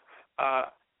have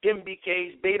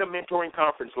MBK's Beta Mentoring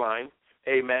Conference line.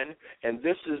 Amen. And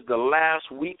this is the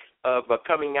last week of a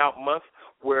coming out month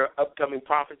where upcoming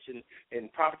prophets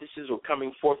and prophetesses are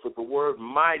coming forth with the word,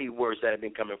 mighty words that have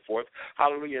been coming forth.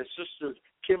 Hallelujah. And Sister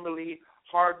Kimberly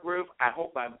Hardgrove, I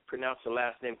hope I pronounced the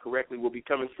last name correctly, will be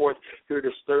coming forth here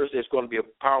this Thursday. It's going to be a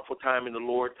powerful time in the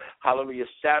Lord. Hallelujah.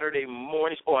 Saturday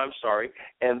mornings,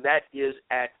 and that is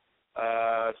at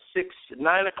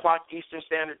 9 o'clock Eastern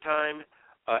Standard Time,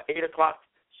 8 o'clock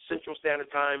Central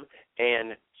Standard Time,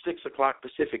 and 6 o'clock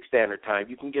Pacific Standard Time.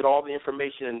 You can get all the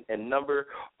information and number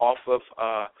off of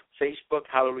Facebook,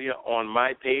 hallelujah, on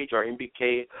my page, our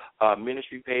MBK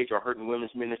ministry page, our Hurting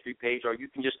Women's ministry page, or you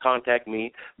can just contact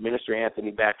me, Minister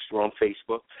Anthony Baxter, on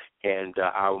Facebook, and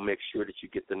I will make sure that you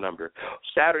get the number.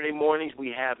 Saturday mornings,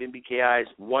 we have MBKI's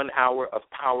 1 hour of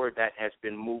power that has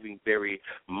been moving very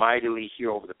mightily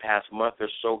here over the past month or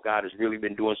so. God has really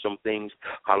been doing some things,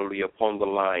 hallelujah, upon the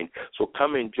line. So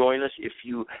come and join us if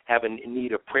you have a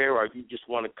need of prayer or you just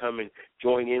want to come and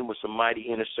join in with some mighty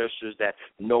intercessors that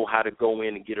know how to go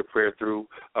in and get a prayer through.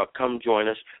 Come join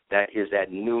us. That is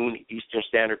at noon Eastern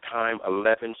Standard Time,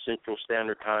 11 Central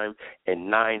Standard Time, and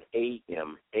 9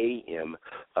 a.m.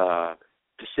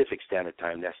 Pacific Standard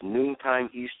Time. That's noontime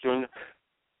Eastern,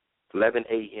 11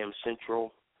 a.m.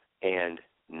 Central, and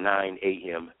 9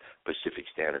 a.m. Pacific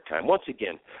Standard Time. Once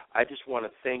again, I just want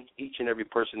to thank each and every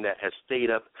person that has stayed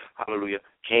up, hallelujah,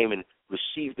 came and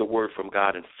received the word from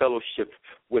God and fellowship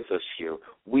with us here.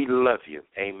 We love you.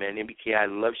 Amen.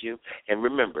 MBKI loves you. And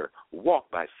remember,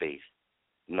 walk by faith,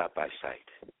 not by sight.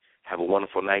 Have a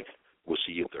wonderful night. We'll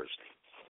see you Thursday.